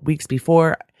goal weeks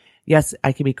before. Yes,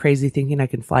 I can be crazy thinking I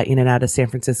can fly in and out of San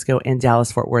Francisco and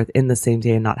Dallas, Fort Worth in the same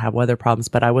day and not have weather problems,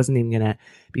 but I wasn't even going to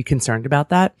be concerned about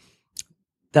that.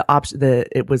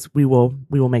 It was, we will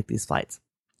make these flights.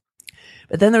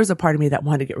 But then there was a part of me that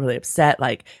wanted to get really upset,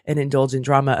 like, and indulge in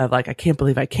drama of like, I can't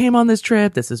believe I came on this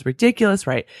trip. This is ridiculous,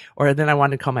 right? Or then I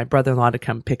wanted to call my brother-in-law to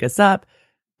come pick us up.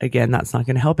 Again, that's not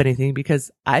going to help anything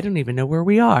because I don't even know where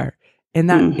we are. And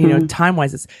that,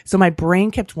 time-wise, so my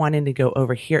brain kept wanting to go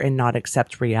over here and not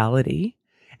accept reality.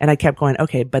 And I kept going,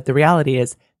 okay, but the reality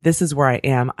is, this is where I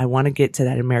am. I want to get to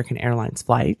that American Airlines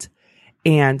flight.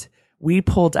 And we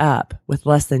pulled up with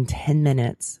less than 10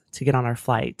 minutes to get on our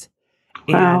flight.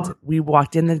 Wow. And we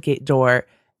walked in the gate door,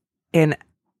 and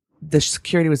the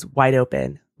security was wide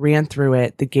open, ran through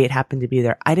it. The gate happened to be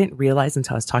there. I didn't realize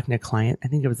until I was talking to a client, I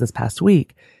think it was this past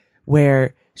week,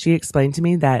 where she explained to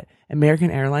me that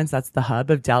American Airlines, that's the hub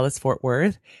of Dallas, Fort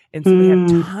Worth. And so we have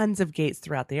tons of gates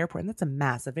throughout the airport. And that's a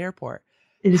massive airport.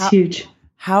 It is huge.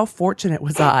 How fortunate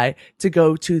was I to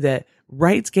go to the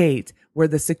right gate where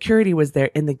the security was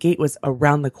there and the gate was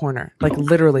around the corner, like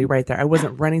literally right there. I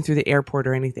wasn't running through the airport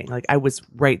or anything. Like, I was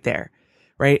right there.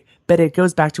 Right. But it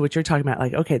goes back to what you're talking about.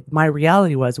 Like, okay, my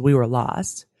reality was we were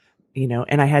lost,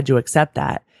 and I had to accept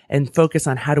that and focus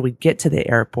on how do we get to the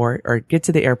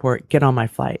airport, get on my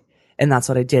flight. And that's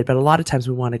what I did. But a lot of times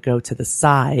we want to go to the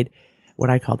side, what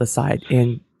I call the side,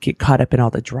 and get caught up in all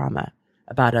the drama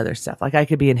about other stuff. Like, I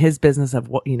could be in his business of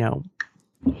what,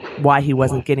 why he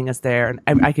wasn't getting us there.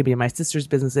 And I could be in my sister's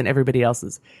business and everybody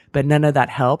else's, but none of that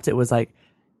helped. It was like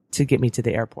to get me to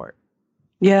the airport.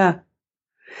 Yeah.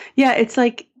 Yeah. It's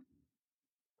like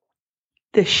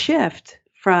the shift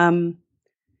from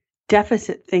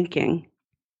deficit thinking,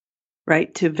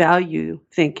 right, to value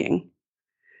thinking.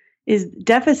 Is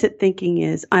deficit thinking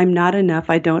is, I'm not enough.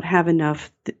 I don't have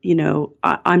enough.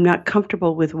 I'm not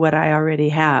comfortable with what I already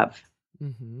have.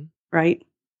 Mm-hmm. Right.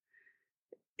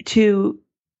 To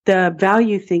the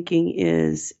value thinking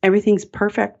is, everything's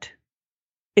perfect.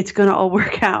 It's going to all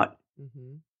work out.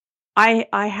 Mm-hmm.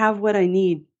 I have what I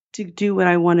need to do what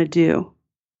I want to do.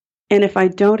 And if I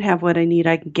don't have what I need,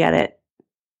 I can get it.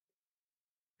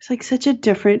 It's like such a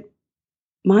different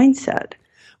mindset.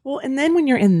 Well, and then when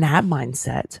you're in that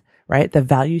mindset, right, the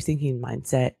value thinking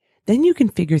mindset, then you can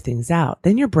figure things out.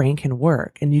 Then your brain can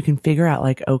work and you can figure out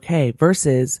like, okay,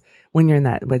 versus when you're in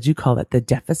that, what you call it, the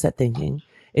deficit thinking,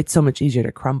 it's so much easier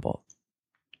to crumble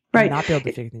and Right. not be able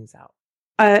to figure things out.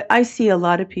 I see a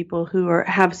lot of people who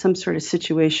have some sort of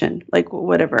situation, like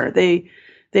whatever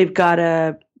they've got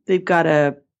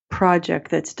a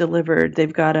project that's delivered.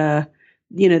 They've got to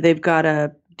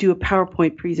do a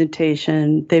PowerPoint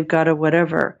presentation. They've got to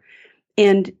whatever,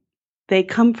 and they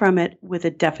come from it with a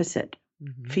deficit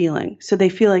feeling. So they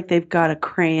feel like they've got to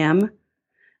cram.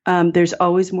 There's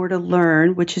always more to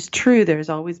learn, which is true. There's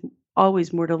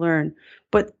always more to learn,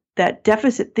 but that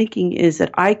deficit thinking is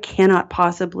that I cannot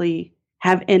possibly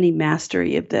have any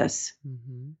mastery of this.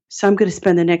 Mm-hmm. So I'm going to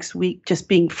spend the next week just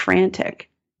being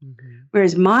frantic. Mm-hmm.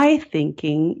 Whereas my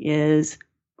thinking is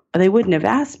they wouldn't have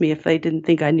asked me if they didn't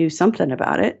think I knew something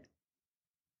about it.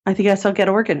 I guess I'll get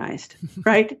organized,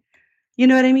 right? You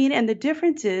know what I mean? And the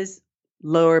difference is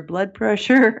lower blood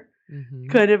pressure,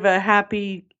 kind of a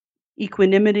happy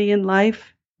equanimity in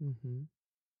life. Mm-hmm.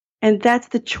 And that's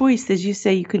the choice. As you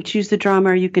say, you can choose the drama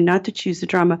or you can not to choose the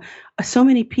drama. So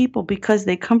many people, because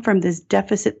they come from this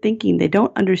deficit thinking, they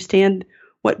don't understand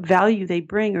what value they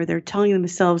bring, or they're telling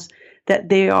themselves that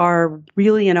they are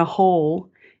really in a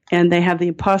hole and they have the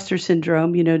imposter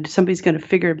syndrome. You know, somebody's going to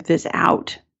figure this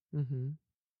out. Mm-hmm.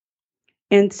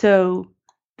 And so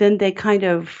then they kind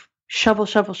of shovel,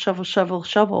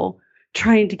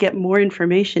 trying to get more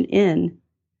information in.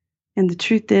 And the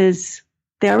truth is,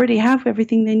 they already have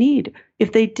everything they need.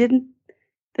 If they didn't,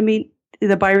 I mean, back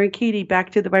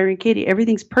to the Byron Katie,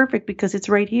 everything's perfect because it's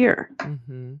right here.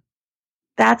 Mm-hmm.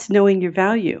 That's knowing your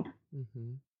value.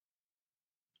 Mm-hmm.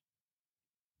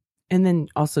 And then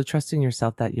also trusting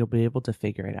yourself that you'll be able to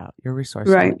figure it out. You're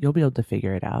resourceful. Right. You'll be able to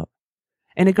figure it out.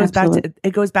 And it goes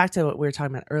back to what we were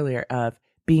talking about earlier of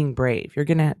being brave. You're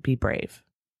going to be brave.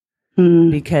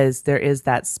 Because there is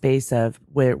that space of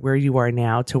where you are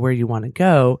now to where you want to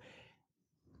go.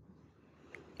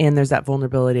 And there's that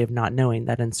vulnerability of not knowing,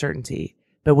 that uncertainty.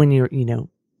 But when you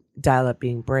dial up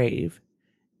being brave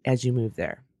as you move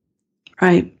there.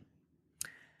 Right.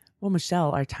 Well,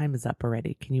 Michele, our time is up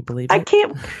already. Can you believe it? I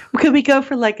can't. Could we go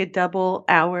for like a double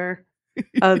hour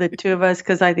of the two of us?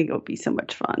 Because I think it would be so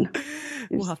much fun.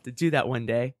 We'll have to do that one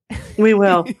day. We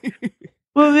will.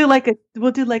 We'll do like a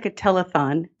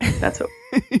telethon. That's what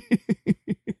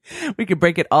we could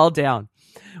break it all down.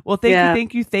 Well,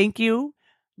 thank you. Thank you.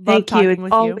 It's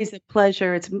always a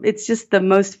pleasure. It's just the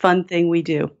most fun thing we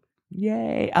do.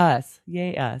 Yay us.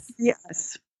 Yay us.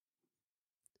 Yes.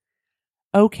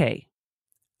 Okay.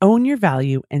 Own your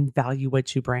value and value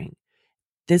what you bring.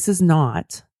 This is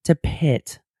not to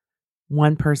pit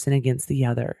one person against the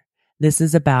other. This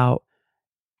is about,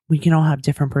 we can all have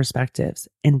different perspectives.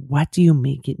 And what do you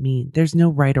make it mean? There's no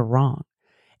right or wrong.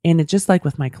 And it's just like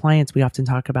with my clients, we often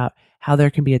talk about how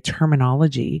there can be a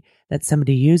terminology that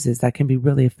somebody uses that can be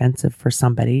really offensive for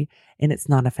somebody, and it's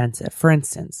not offensive. For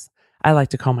instance, I like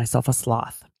to call myself a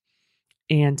sloth.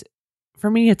 And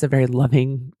for me, it's a very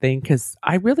loving thing because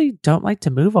I really don't like to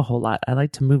move a whole lot. I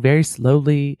like to move very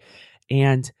slowly.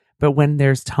 But when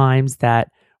there's times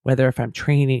that, whether if I'm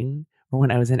training or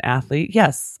when I was an athlete,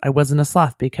 yes, I wasn't a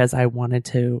sloth because I wanted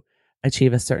to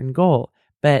achieve a certain goal.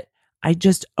 But I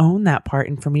just own that part.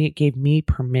 And for me, it gave me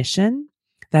permission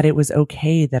that it was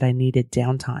okay that I needed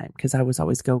downtime because I was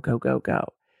always go, go, go,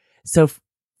 go. So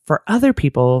for other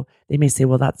people, they may say,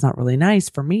 well, that's not really nice.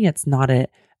 For me, it's not a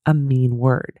mean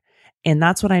word. And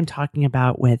that's what I'm talking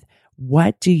about with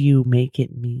what do you make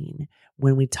it mean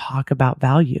when we talk about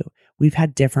value? We've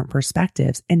had different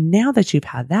perspectives. And now that you've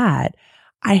had that,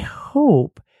 I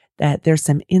hope that there's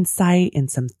some insight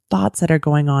and some thoughts that are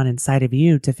going on inside of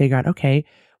you to figure out, okay,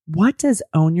 what does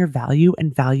own your value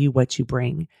and value what you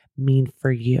bring mean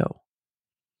for you?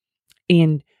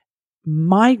 And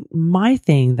my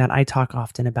thing that I talk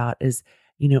often about is,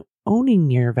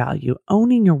 owning your value,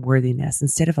 owning your worthiness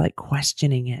instead of like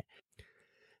questioning it.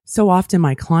 So often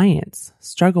my clients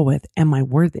struggle with, am I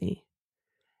worthy?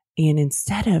 And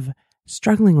instead of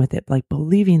struggling with it, like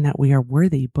believing that we are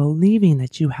worthy, believing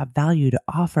that you have value to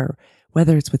offer,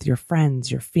 whether it's with your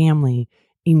friends, your family,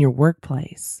 in your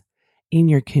workplace, in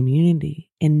your community,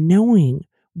 and knowing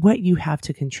what you have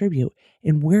to contribute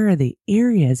and where are the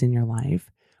areas in your life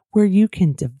where you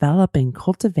can develop and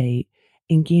cultivate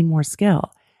and gain more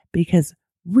skill. Because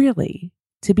really,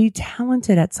 to be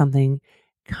talented at something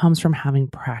comes from having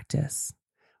practice.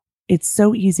 it's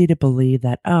so easy to believe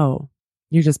that, oh,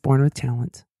 you're just born with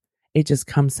talent. It just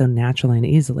comes so naturally and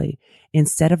easily,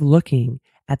 instead of looking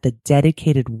at the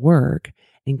dedicated work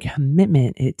and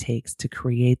commitment it takes to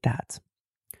create that.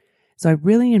 So I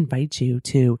really invite you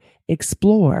to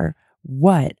explore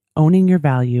what owning your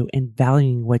value and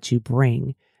valuing what you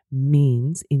bring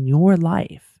means in your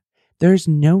life. There's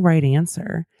no right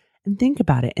answer. And think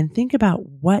about it, and think about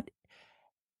what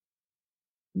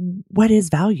is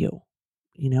value,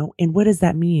 and what does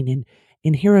that mean?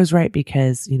 And Hero's right,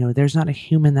 because, there's not a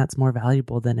human that's more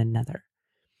valuable than another.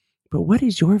 But what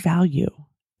is your value?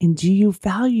 And do you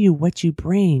value what you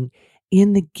bring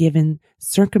in the given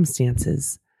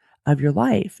circumstances of your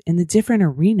life, in the different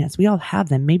arenas? We all have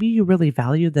them. Maybe you really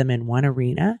value them in one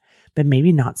arena, but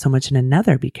maybe not so much in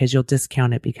another, because you'll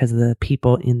discount it because of the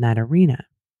people in that arena.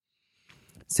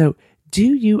 So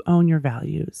do you own your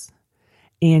values?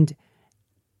 And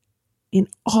in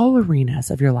all arenas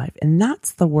of your life. And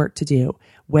that's the work to do,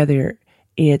 whether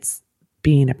it's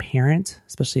being a parent,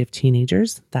 especially of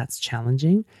teenagers, that's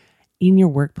challenging. In your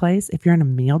workplace, if you're in a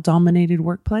male-dominated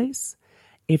workplace,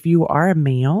 if you are a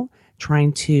male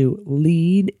trying to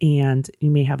lead and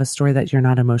you may have a story that you're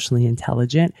not emotionally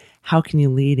intelligent, how can you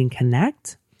lead and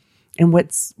connect? And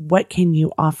what can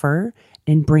you offer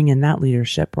and bring in that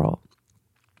leadership role?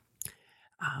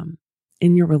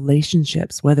 In your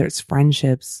relationships, whether it's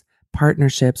friendships,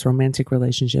 partnerships, romantic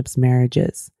relationships,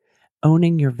 marriages,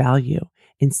 owning your value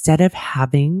instead of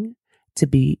having to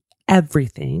be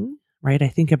everything, right? I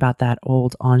think about that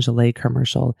old Angele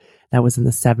commercial that was in the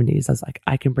 70s. I was like,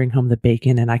 I can bring home the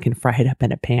bacon and I can fry it up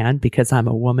in a pan because I'm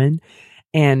a woman,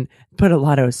 and put a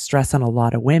lot of stress on a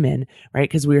lot of women, right?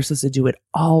 Because we were supposed to do it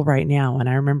all right now. And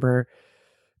I remember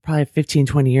probably 15,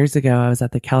 20 years ago, I was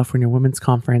at the California Women's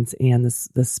Conference, and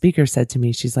the speaker said to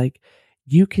me, she's like,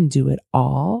 you can do it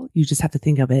all. You just have to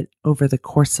think of it over the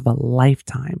course of a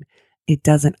lifetime. It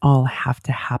doesn't all have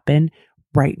to happen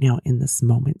right now in this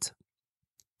moment.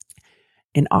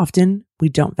 And often we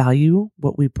don't value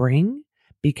what we bring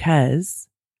because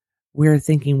we're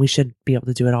thinking we should be able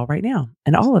to do it all right now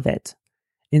and all of it,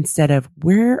 instead of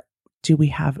where do we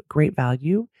have great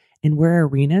value and where are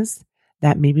arenas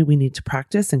that maybe we need to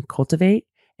practice and cultivate.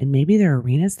 And maybe there are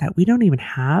arenas that we don't even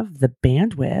have the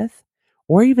bandwidth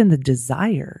or even the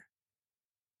desire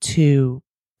to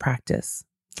practice.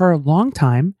 For a long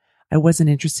time, I wasn't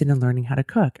interested in learning how to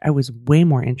cook. I was way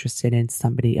more interested in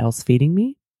somebody else feeding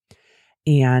me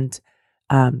and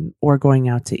or going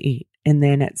out to eat. And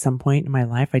then at some point in my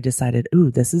life, I decided,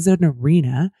 this is an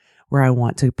arena where I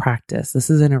want to practice. This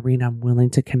is an arena I'm willing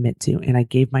to commit to. And I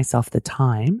gave myself the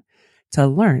time to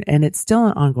learn. And it's still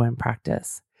an ongoing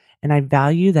practice. And I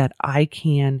value that I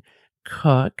can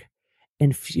cook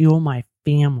and fuel my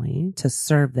family to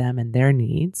serve them and their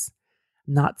needs.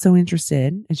 Not so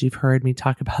interested, as you've heard me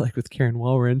talk about, like with Karen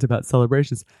Walrent about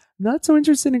celebrations, not so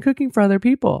interested in cooking for other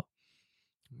people.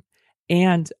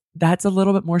 And that's a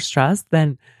little bit more stress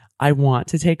than I want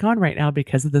to take on right now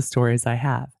because of the stories I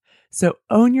have. So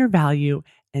own your value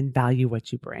and value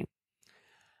what you bring.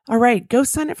 All right, go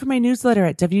sign up for my newsletter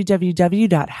at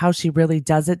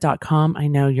www.howshereallydoesit.com. I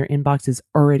know your inbox is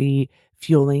already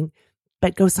fueling,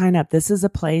 but go sign up. This is a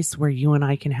place where you and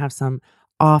I can have some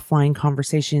offline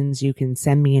conversations. You can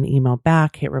send me an email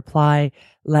back, hit reply,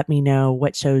 let me know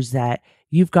what shows that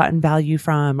you've gotten value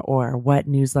from, or what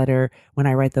newsletter, when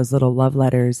I write those little love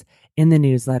letters in the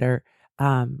newsletter,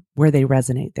 where they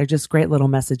resonate. They're just great little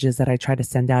messages that I try to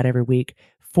send out every week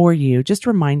for you, just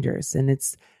reminders. And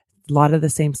it's a lot of the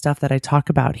same stuff that I talk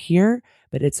about here,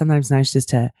 but it's sometimes nice just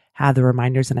to have the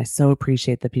reminders. And I so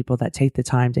appreciate the people that take the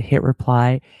time to hit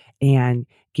reply and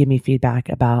give me feedback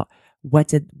about what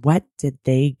did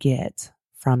they get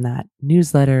from that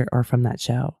newsletter or from that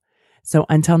show. So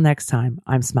until next time,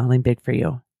 I'm smiling big for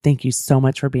you. Thank you so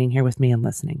much for being here with me and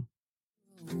listening.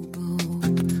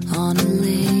 On a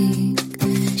lake,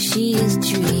 she is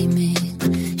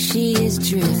dreaming, she is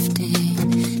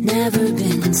drifting, never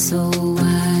been so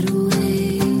wide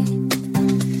awake.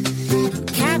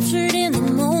 Captured in the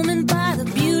moment by the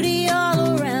beauty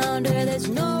all around her, there's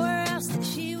no